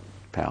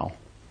 pal.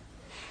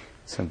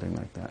 Something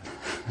like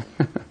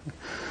that.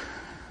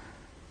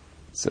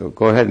 So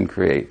go ahead and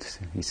create.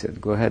 He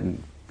said, go ahead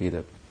and be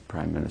the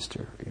Prime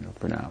Minister,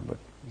 for now, but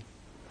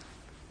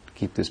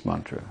keep this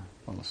mantra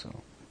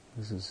also.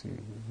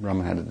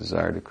 Brahma had a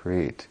desire to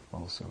create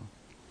also.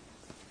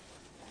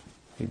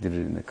 He did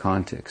it in the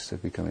context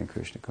of becoming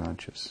Krishna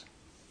conscious.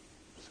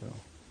 So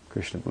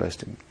Krishna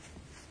blessed him.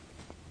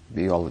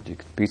 Be all that you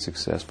can be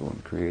successful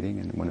in creating,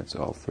 and when it's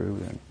all through,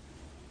 then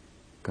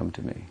come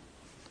to me.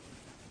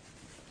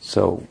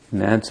 So in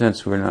that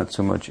sense, we're not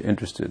so much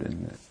interested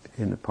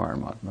in the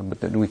Paramatma, but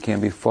then we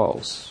can't be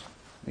false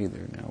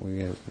either. Now we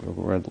have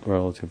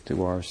relative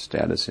to our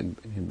status in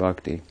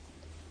bhakti.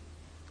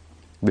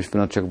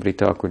 Vishwanath Chakravarti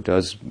Thakur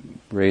does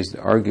raise the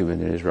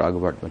argument in his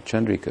Raghavartma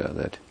Chandrika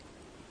that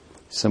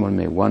someone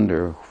may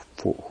wonder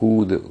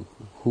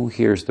who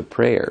hears the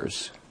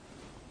prayers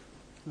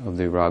of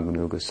the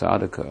Raganuga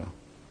sadhaka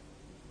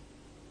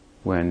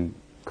when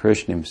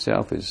Krishna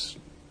himself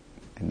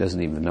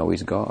doesn't even know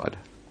he's God.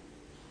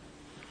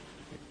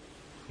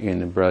 In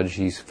the Braj,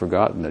 he's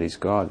forgotten that he's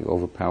God,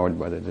 overpowered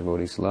by the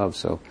devotee's love.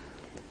 So,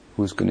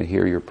 who's going to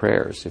hear your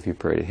prayers if you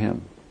pray to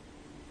him?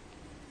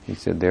 He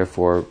said,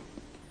 therefore,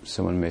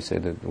 someone may say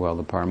that, well,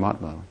 the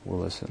Paramatma will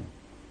listen.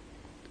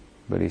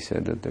 But he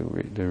said that the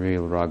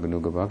real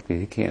Raganuga Bhakti,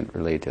 he can't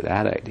relate to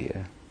that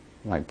idea.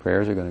 My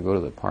prayers are going to go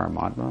to the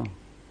Paramatma?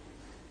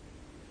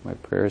 My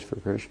prayers for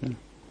Krishna?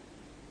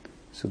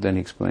 So then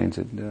he explains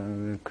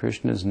that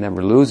Krishna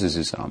never loses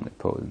his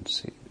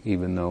omnipotency,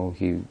 even though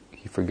he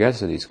forgets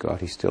that he's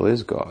God, he still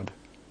is God.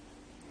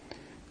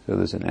 So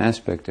there's an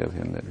aspect of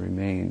him that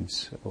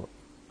remains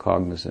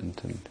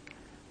cognizant and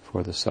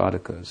for the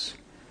sadhakas.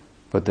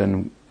 But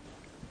then,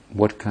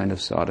 what kind of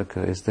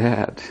sadhaka is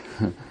that?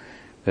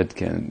 that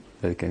can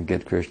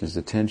get Krishna's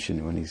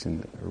attention when he's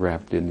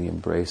wrapped in the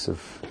embrace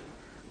of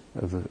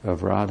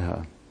of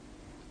Radha.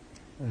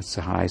 It's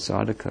a high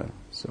sadhaka.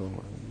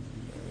 So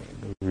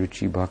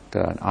Ruchi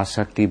Bhakta and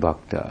Asakti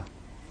Bhakta.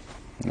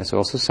 That's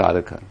also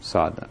sadhaka,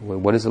 sadhana.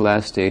 What is the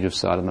last stage of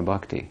sadhana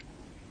bhakti?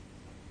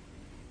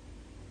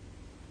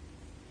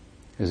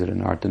 Is it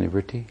anartha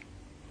nivritti?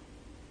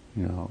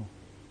 No.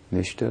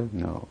 Nishta?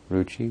 No.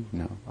 Ruchi?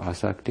 No.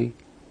 Asakti?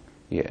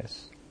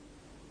 Yes.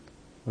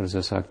 What does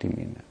asakti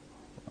mean?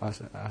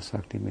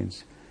 Asakti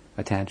means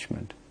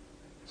attachment.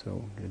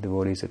 So the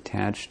devotee is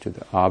attached to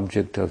the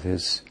object of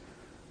his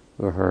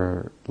or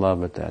her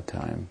love at that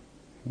time.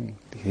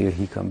 Here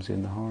he comes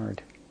in the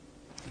heart.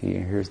 He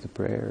hears the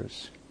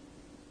prayers.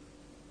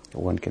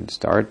 One can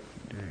start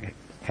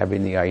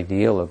having the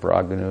ideal of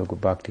Raganuga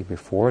Bhakti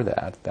before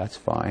that. That's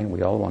fine.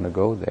 We all want to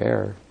go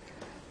there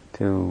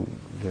to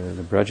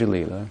the Braja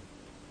Leela.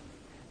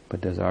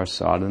 But does our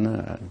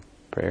sadhana and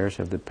prayers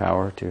have the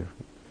power to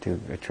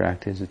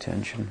attract his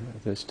attention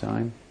at this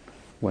time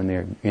when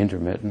they're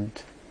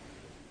intermittent?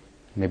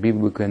 Maybe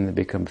we can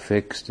become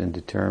fixed and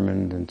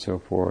determined and so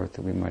forth,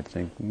 and we might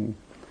think,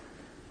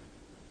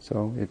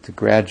 So it's a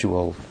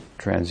gradual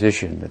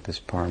transition that this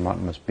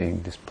Paramatma is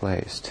being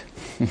displaced.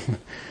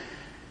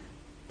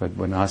 But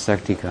when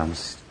asakti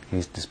comes,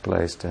 he's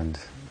displaced, and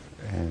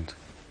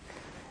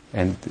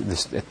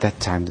this, at that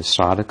time the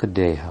sadhaka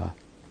deha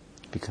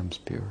becomes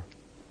pure.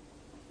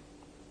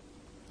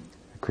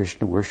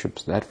 Krishna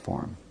worships that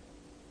form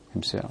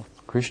himself.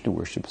 Krishna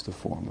worships the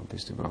form of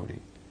his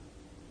devotee,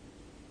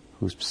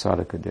 whose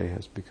sadhaka deha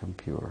has become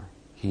pure.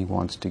 He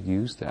wants to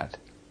use that.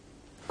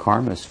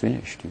 Karma is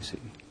finished, you see,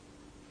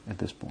 at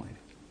this point.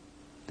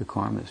 The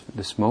karma is,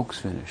 the smoke's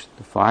finished.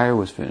 The fire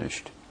was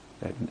finished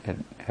at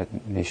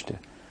Nishta.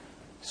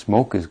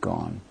 Smoke is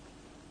gone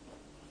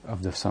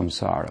of the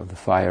samsara, of the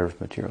fire of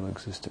material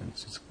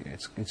existence.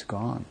 It's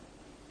gone.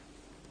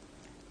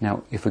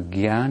 Now, if a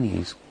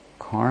jnani's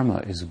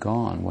karma is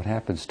gone, what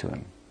happens to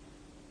him?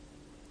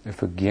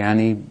 If a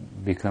jnani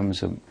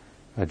becomes a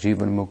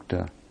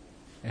jivanamukta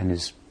and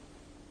his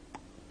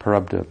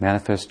prarabdha,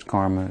 manifest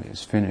karma,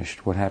 is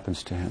finished, what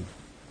happens to him?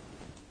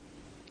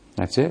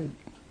 That's it.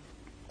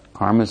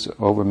 Karma's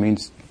over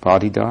means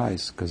body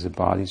dies, because the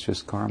body's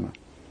just karma.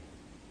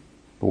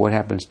 But what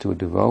happens to a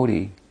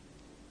devotee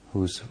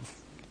who's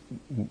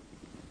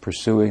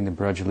pursuing the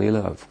Braja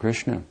Leela of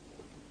Krishna?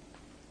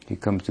 He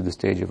comes to the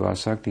stage of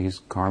asakti, his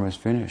karma is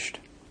finished.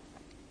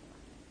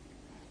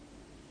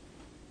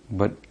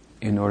 But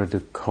in order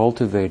to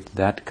cultivate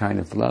that kind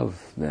of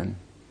love, then,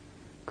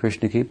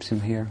 Krishna keeps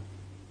him here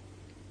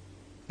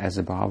as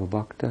a Bhava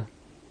Bhakta,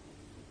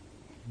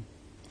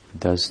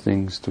 does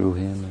things through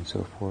him and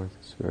so forth.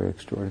 It's very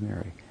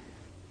extraordinary.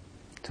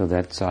 So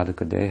that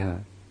sadhaka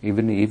deha,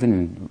 even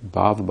in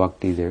Bhava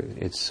Bhakti,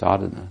 it's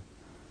sadhana.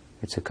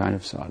 It's a kind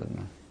of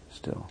sadhana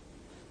still.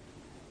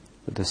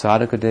 But the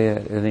sadhaka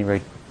deha, at any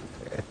rate,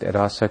 at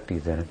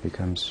asakti, then it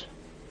becomes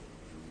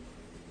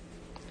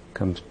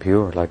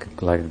pure, like a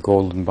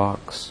golden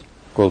box,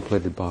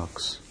 gold-plated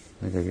box.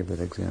 I think I gave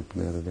that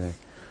example the other day.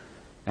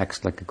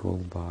 Acts like a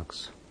gold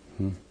box.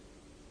 In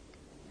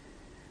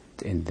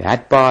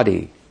that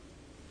body,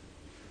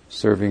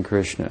 serving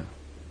Krishna,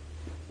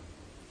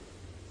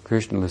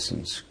 Krishna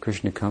listens.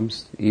 Krishna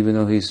comes, even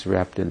though he's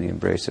wrapped in the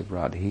embrace of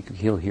Radha,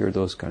 he'll hear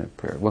those kind of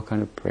prayer. What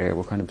kind of prayer,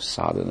 what kind of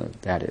sadhana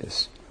that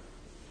is.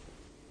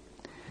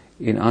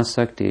 In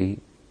asakti,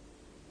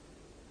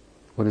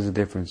 what is the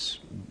difference?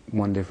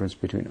 One difference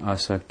between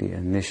asakti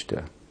and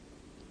nishta.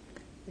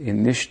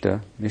 In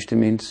nishta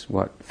means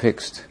what?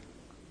 Fixed.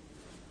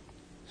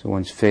 So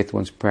one's faith,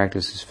 one's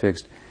practice is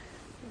fixed.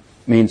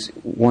 Means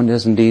one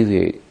doesn't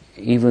deviate.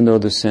 Even though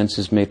the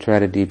senses may try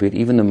to deviate,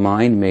 even the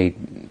mind may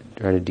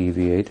try to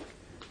deviate,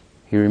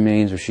 he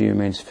remains or she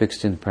remains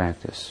fixed in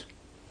practice.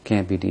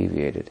 Can't be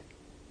deviated.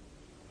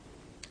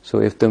 So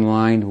if the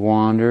mind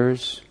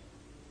wanders,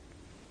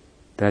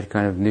 that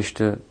kind of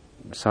nishta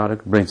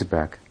sadhaka brings it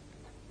back.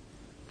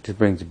 Just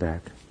brings it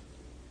back.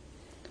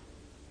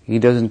 He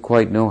doesn't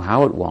quite know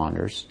how it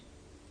wanders.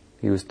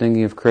 He was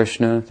thinking of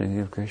Krishna,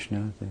 thinking of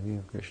Krishna, thinking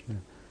of Krishna.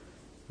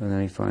 And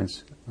then he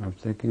finds, I'm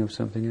thinking of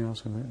something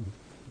else, and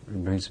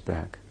it brings it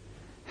back.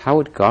 How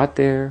it got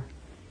there,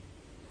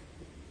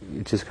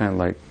 it's just kind of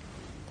like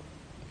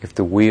if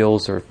the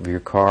wheels of your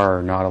car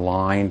are not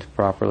aligned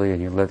properly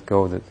and you let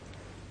go of the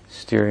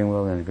steering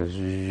wheel, then it goes,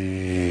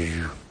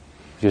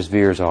 just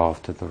veers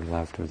off to the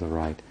left or the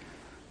right.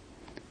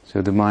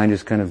 So the mind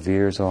just kind of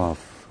veers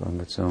off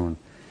on its own.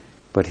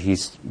 But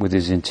he's, with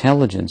his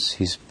intelligence,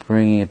 he's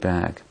bringing it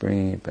back.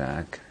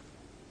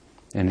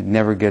 And it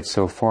never gets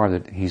so far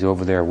that he's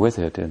over there with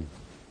it, and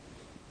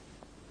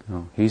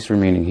he's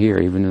remaining here,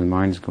 even though the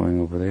mind is going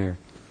over there.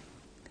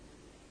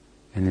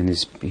 And in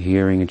his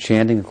hearing and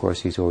chanting, of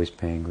course, he's always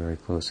paying very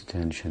close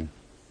attention.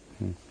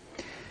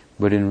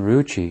 But in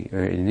ruchi,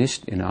 or in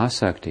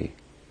asakti,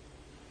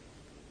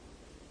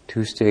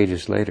 2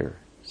 stages later,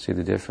 see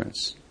the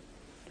difference.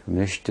 From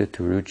nishta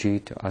to ruchi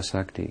to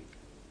asakti.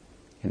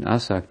 In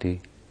asakti,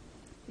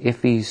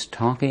 if he's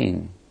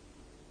talking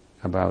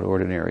about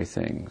ordinary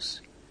things,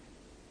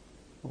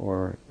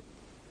 or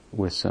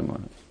with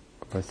someone,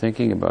 or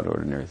thinking about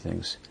ordinary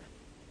things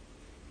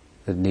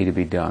that need to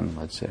be done,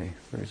 let's say,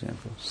 for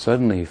example,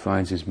 suddenly he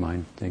finds his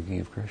mind thinking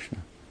of Krishna.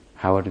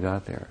 How it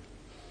got there,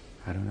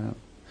 I don't know.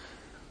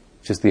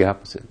 Just the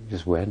opposite. It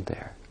just went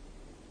there.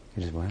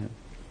 It just went.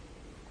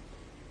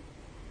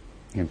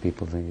 And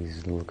people think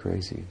he's a little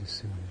crazy.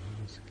 Just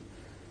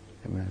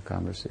having a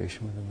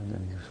conversation with him, and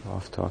then he's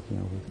off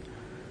talking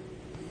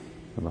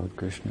about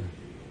Krishna,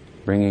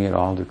 bringing it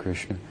all to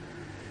Krishna.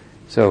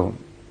 So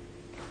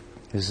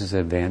this is an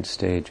advanced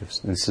stage.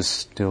 This is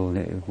still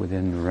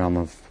within the realm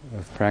of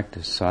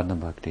practice, sadhana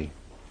bhakti.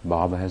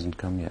 Bhava hasn't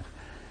come yet.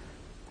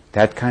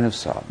 That kind of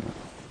sadhana,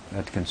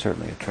 that can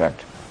certainly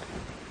attract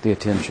the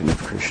attention of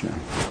Krishna.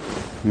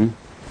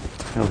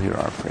 He'll hear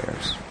our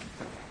prayers.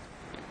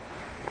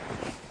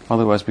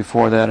 Otherwise,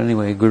 before that,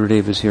 anyway,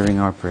 Gurudev is hearing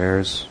our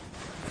prayers,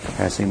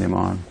 passing them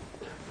on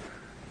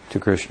to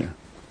Krishna.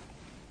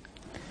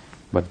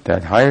 But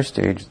that higher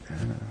stage,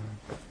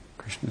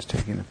 Krishna is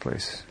taking the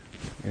place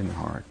in the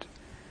heart.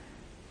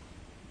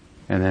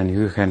 And then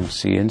you can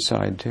see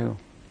inside too.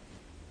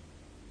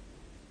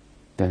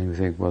 Then you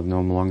think, well,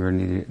 no longer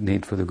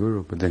need for the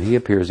Guru. But then he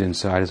appears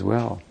inside as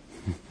well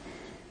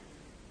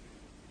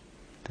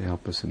to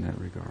help us in that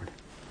regard.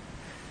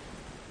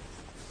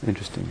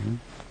 Interesting,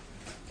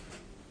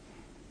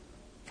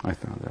 I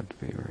found that to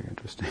be very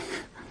interesting.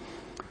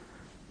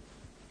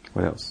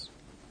 What else?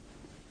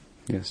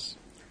 Yes?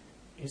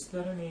 Is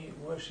there any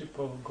worship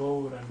of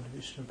Gaur and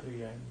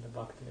Vishnupriya in the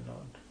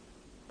Bhaktivinoda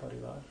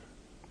Parivar?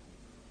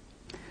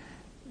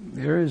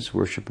 There is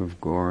worship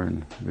of Gaur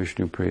and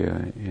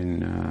Vishnupriya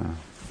in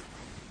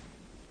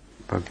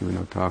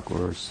Bhaktivinoda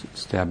Thakur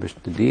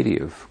established the deity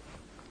of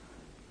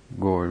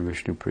Gaur and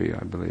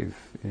Vishnupriya, I believe,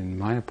 in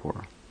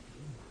Mayapur,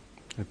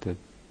 at the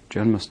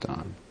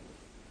Janmastan,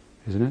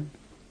 isn't it?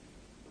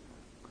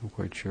 I'm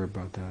quite sure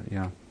about that,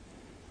 yeah.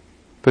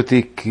 But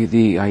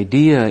the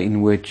idea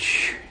in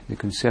which, the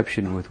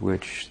conception with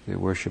which the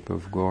worship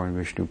of Gaur and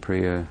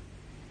Vishnupriya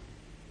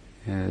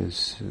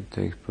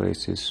takes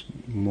place is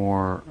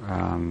more,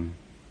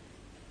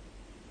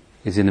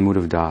 is in the mood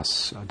of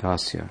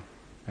dasya,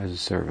 as a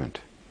servant.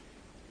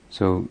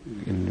 So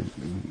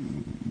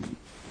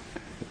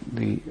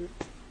the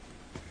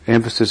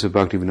emphasis of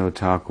Bhaktivinoda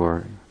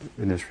Thakur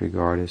in this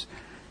regard is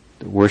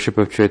the worship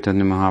of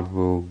Chaitanya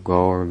Mahaprabhu,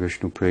 Gaur,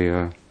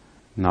 Vishnupriya,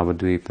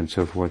 Navadvip, and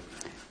so forth,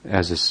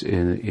 as a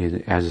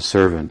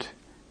servant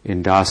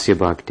in Dasya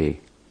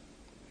Bhakti.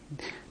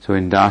 So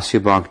in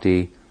Dasya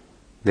Bhakti,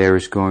 there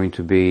is going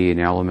to be an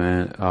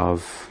element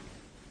of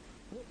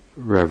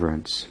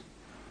reverence.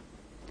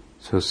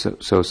 So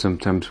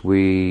sometimes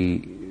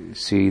we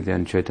see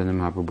then Chaitanya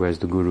Mahaprabhu as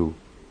the Guru.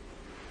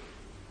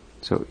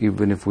 So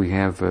even if we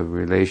have a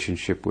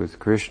relationship with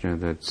Krishna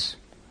that's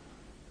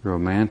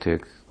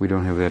romantic, we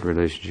don't have that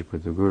relationship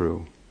with the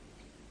Guru.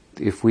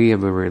 If we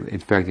have a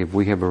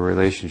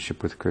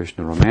relationship with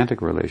Krishna, a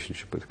romantic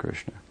relationship with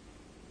Krishna,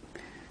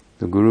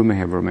 the Guru may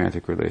have a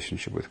romantic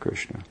relationship with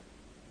Krishna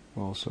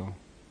also.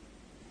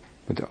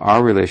 But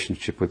our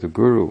relationship with the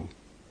Guru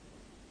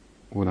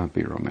will not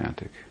be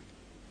romantic.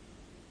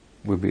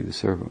 We'll be the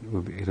servant.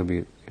 It'll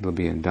be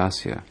in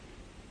dasya,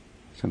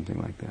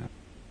 something like that.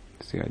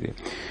 That's the idea.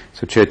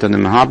 So Chaitanya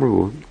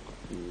Mahaprabhu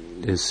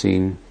is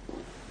seen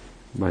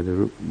by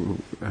the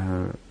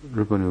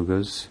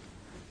Rupanugas,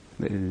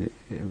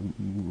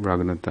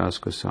 Raghunath Das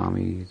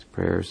Goswami's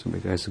prayers,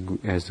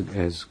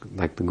 as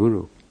like the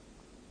Guru.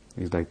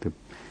 He's like the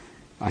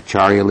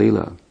Acharya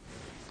Leela.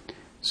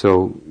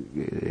 So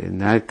in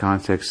that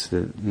context,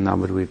 the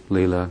Navadvip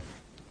Leela,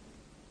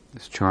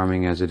 as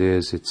charming as it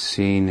is, it's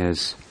seen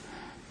as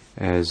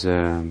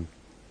to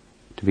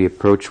be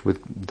approached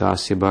with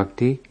Dasya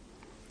Bhakti,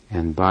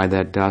 and by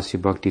that Dasya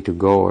Bhakti to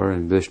Gaur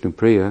and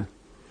Vishnupriya,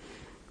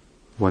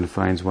 one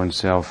finds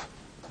oneself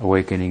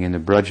awakening in the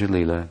Braja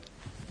Leela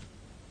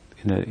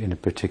in a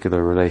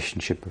particular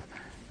relationship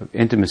of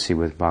intimacy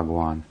with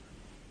Bhagawan,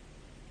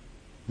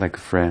 like a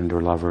friend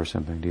or lover or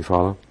something. Do you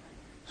follow?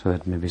 So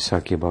that may be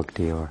Sakya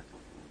Bhakti or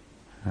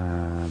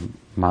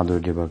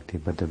Madhurya Bhakti,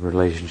 but the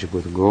relationship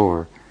with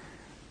Gaur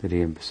that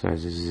he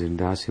emphasizes is in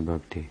Dasya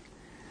Bhakti.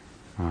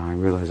 I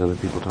realize other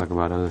people talk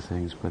about other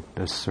things, but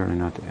that's certainly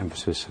not the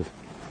emphasis of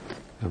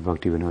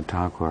Bhaktivinoda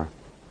Thakur.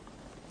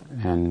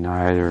 And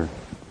neither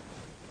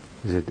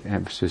is it the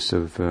emphasis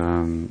of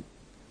Vishwanath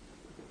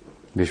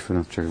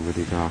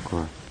Chakravarti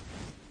Thakur.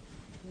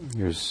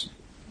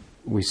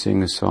 We sing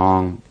the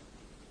song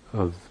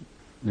of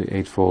the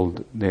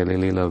Eightfold Daily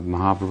Leela of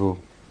Mahaprabhu.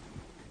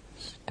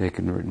 It's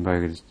written by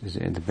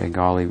the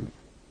Bengali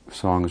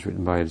song is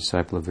written by a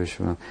disciple of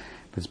Vishwanath.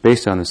 But it's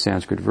based on the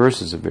Sanskrit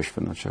verses of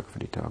Vishwanath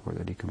Chakravarti Thakur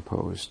that he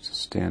composed,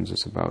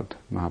 stanzas about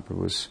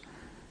Mahaprabhu's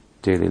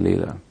daily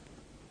Leela.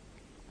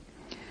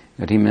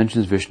 And he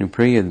mentions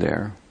Vishnupriya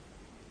there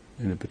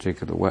in a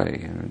particular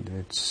way, and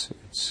it's.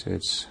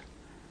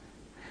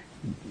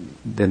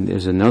 Then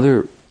there's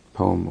another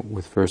poem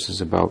with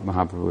verses about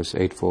Mahaprabhu's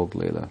Eightfold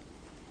Leela,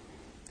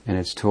 and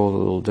it's told a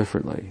little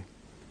differently,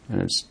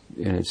 and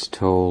it's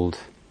told.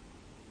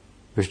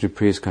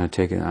 Vishnupriya is kind of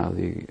taken out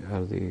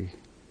of the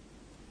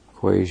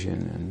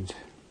equation, and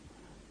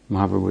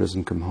Mahaprabhu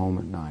doesn't come home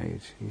at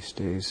night. He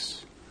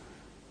stays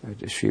at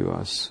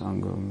Srivas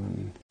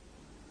Sangam,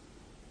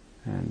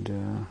 and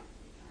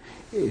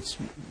it's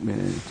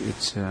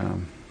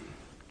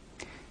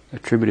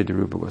attributed to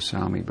Rupa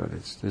Goswami, but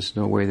there's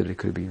no way that it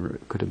could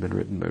have been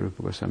written by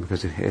Rupa Goswami,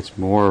 because it's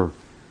more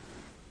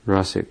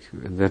rasic.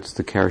 That's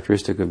the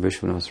characteristic of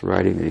Vishwanath's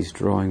writing, that he's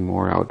drawing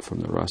more out from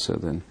the rasa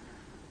than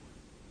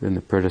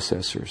the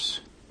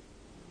predecessors.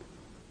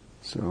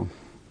 So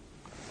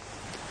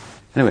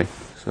anyway,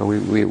 so we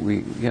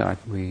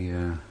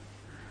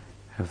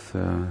have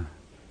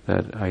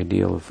that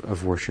ideal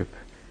of worship.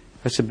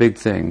 That's a big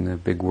thing, the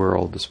big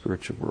world, the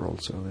spiritual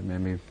world. So there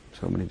may be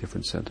so many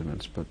different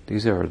sentiments, but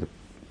these are the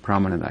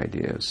prominent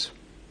ideas.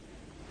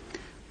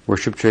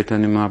 Worship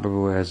Chaitanya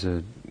Mahaprabhu as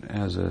a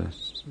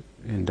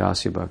in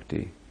Dasya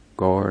Bhakti,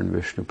 Gaur and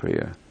Vishnu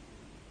Priya,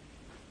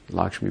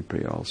 Lakshmi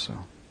Priya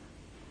also.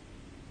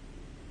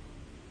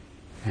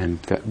 And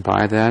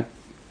by that,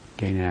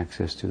 gain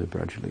access to the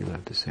Braj Leela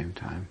at the same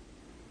time.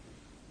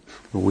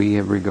 We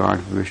have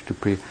regard for Vishnu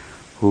Priya,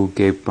 who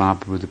gave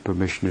Mahaprabhu the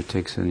permission to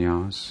take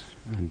sannyas,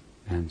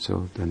 and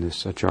so then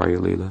this Acharya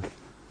Leela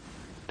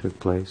took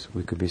place.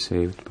 We could be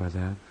saved by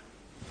that.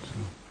 So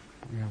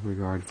we have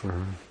regard for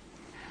her.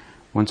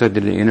 Once I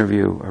did an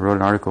interview, I wrote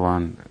an article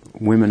on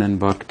women and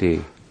bhakti.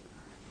 It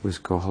was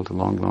called a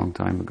long, long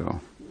time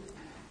ago.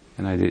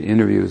 And I did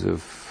interviews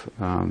of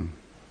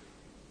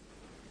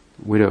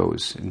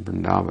widows in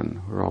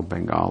Vrindavan, who are all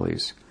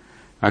Bengalis.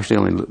 I actually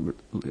only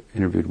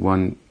interviewed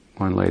one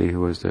lady who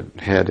was the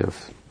head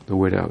of the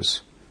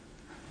widows.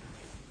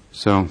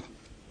 So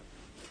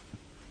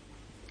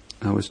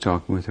I was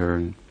talking with her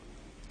and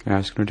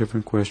asking her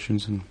different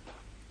questions,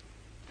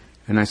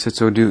 and I said,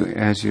 so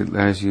as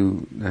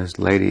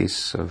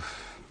ladies of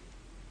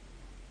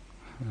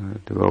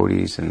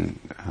devotees and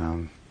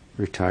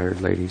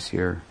retired ladies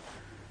here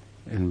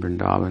in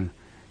Vrindavan,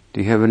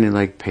 do you have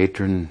any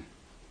patron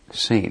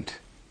saint,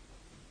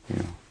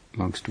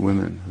 amongst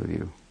women who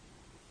you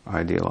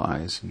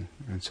idealize and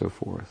so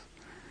forth?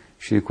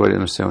 She didn't quite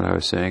understand what I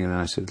was saying, and then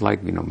I said,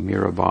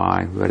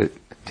 Mirabai, who had a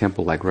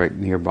temple right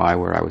nearby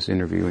where I was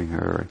interviewing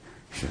her. And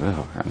she said,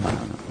 no.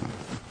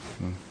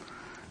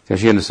 So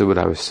she understood what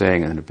I was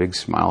saying, and then a big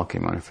smile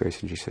came on her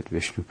face, and she said,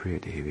 Vishnu Priya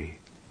Devi.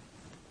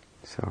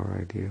 It's our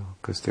ideal,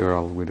 because they were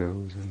all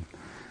widows, and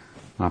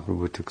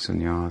Mahaprabhu took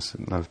sannyas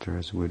and left her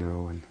as a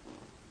widow, and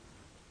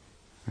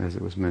as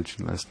it was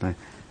mentioned last night,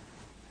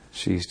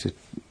 she used to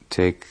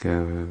chant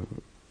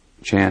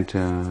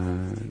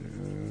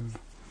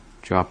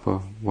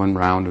japa, one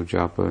round of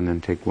japa, and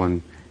then take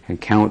one and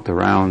count the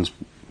rounds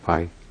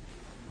by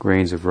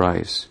grains of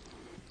rice.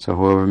 So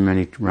however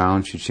many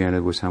rounds she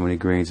chanted was how many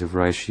grains of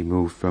rice she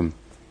moved from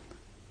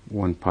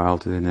one pile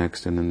to the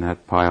next, and then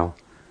that pile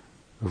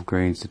of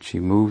grains that she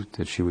moved,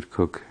 that she would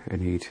cook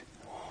and eat.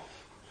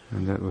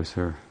 And that was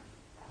the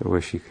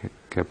way she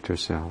kept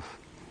herself.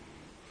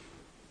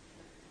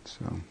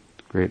 So,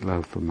 great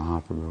love for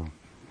Mahaprabhu.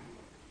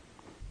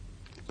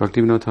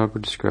 Bhaktivinoda Thakur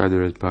described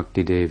her as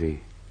Bhakti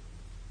Devi.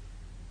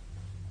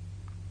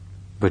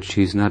 But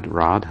she's not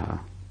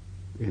Radha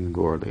in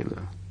Gaur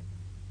Leela.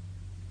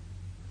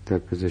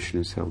 That position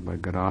is held by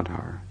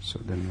Gadadhar. So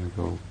then we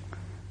go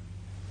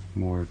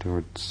more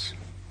towards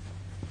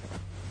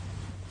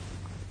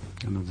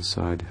another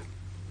side.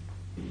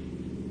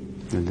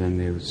 And then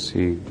they would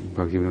see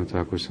Bhaktivinoda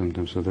Thakur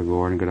sometimes, so the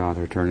Gaur and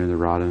Gadadhar turn into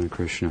Radha and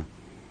Krishna.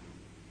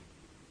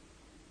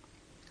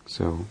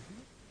 So,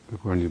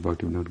 according to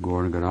Bhaktivinoda,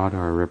 Gaur and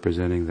Gadadhar are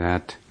representing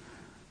that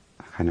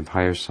kind of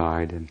higher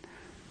side, and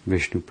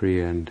Vishnu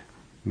Priya and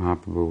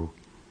Mahaprabhu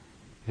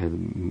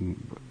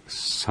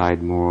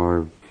side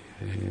more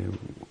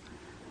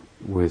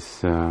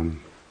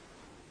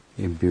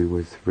imbued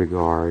with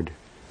regard,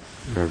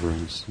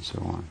 reverence, and so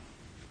on.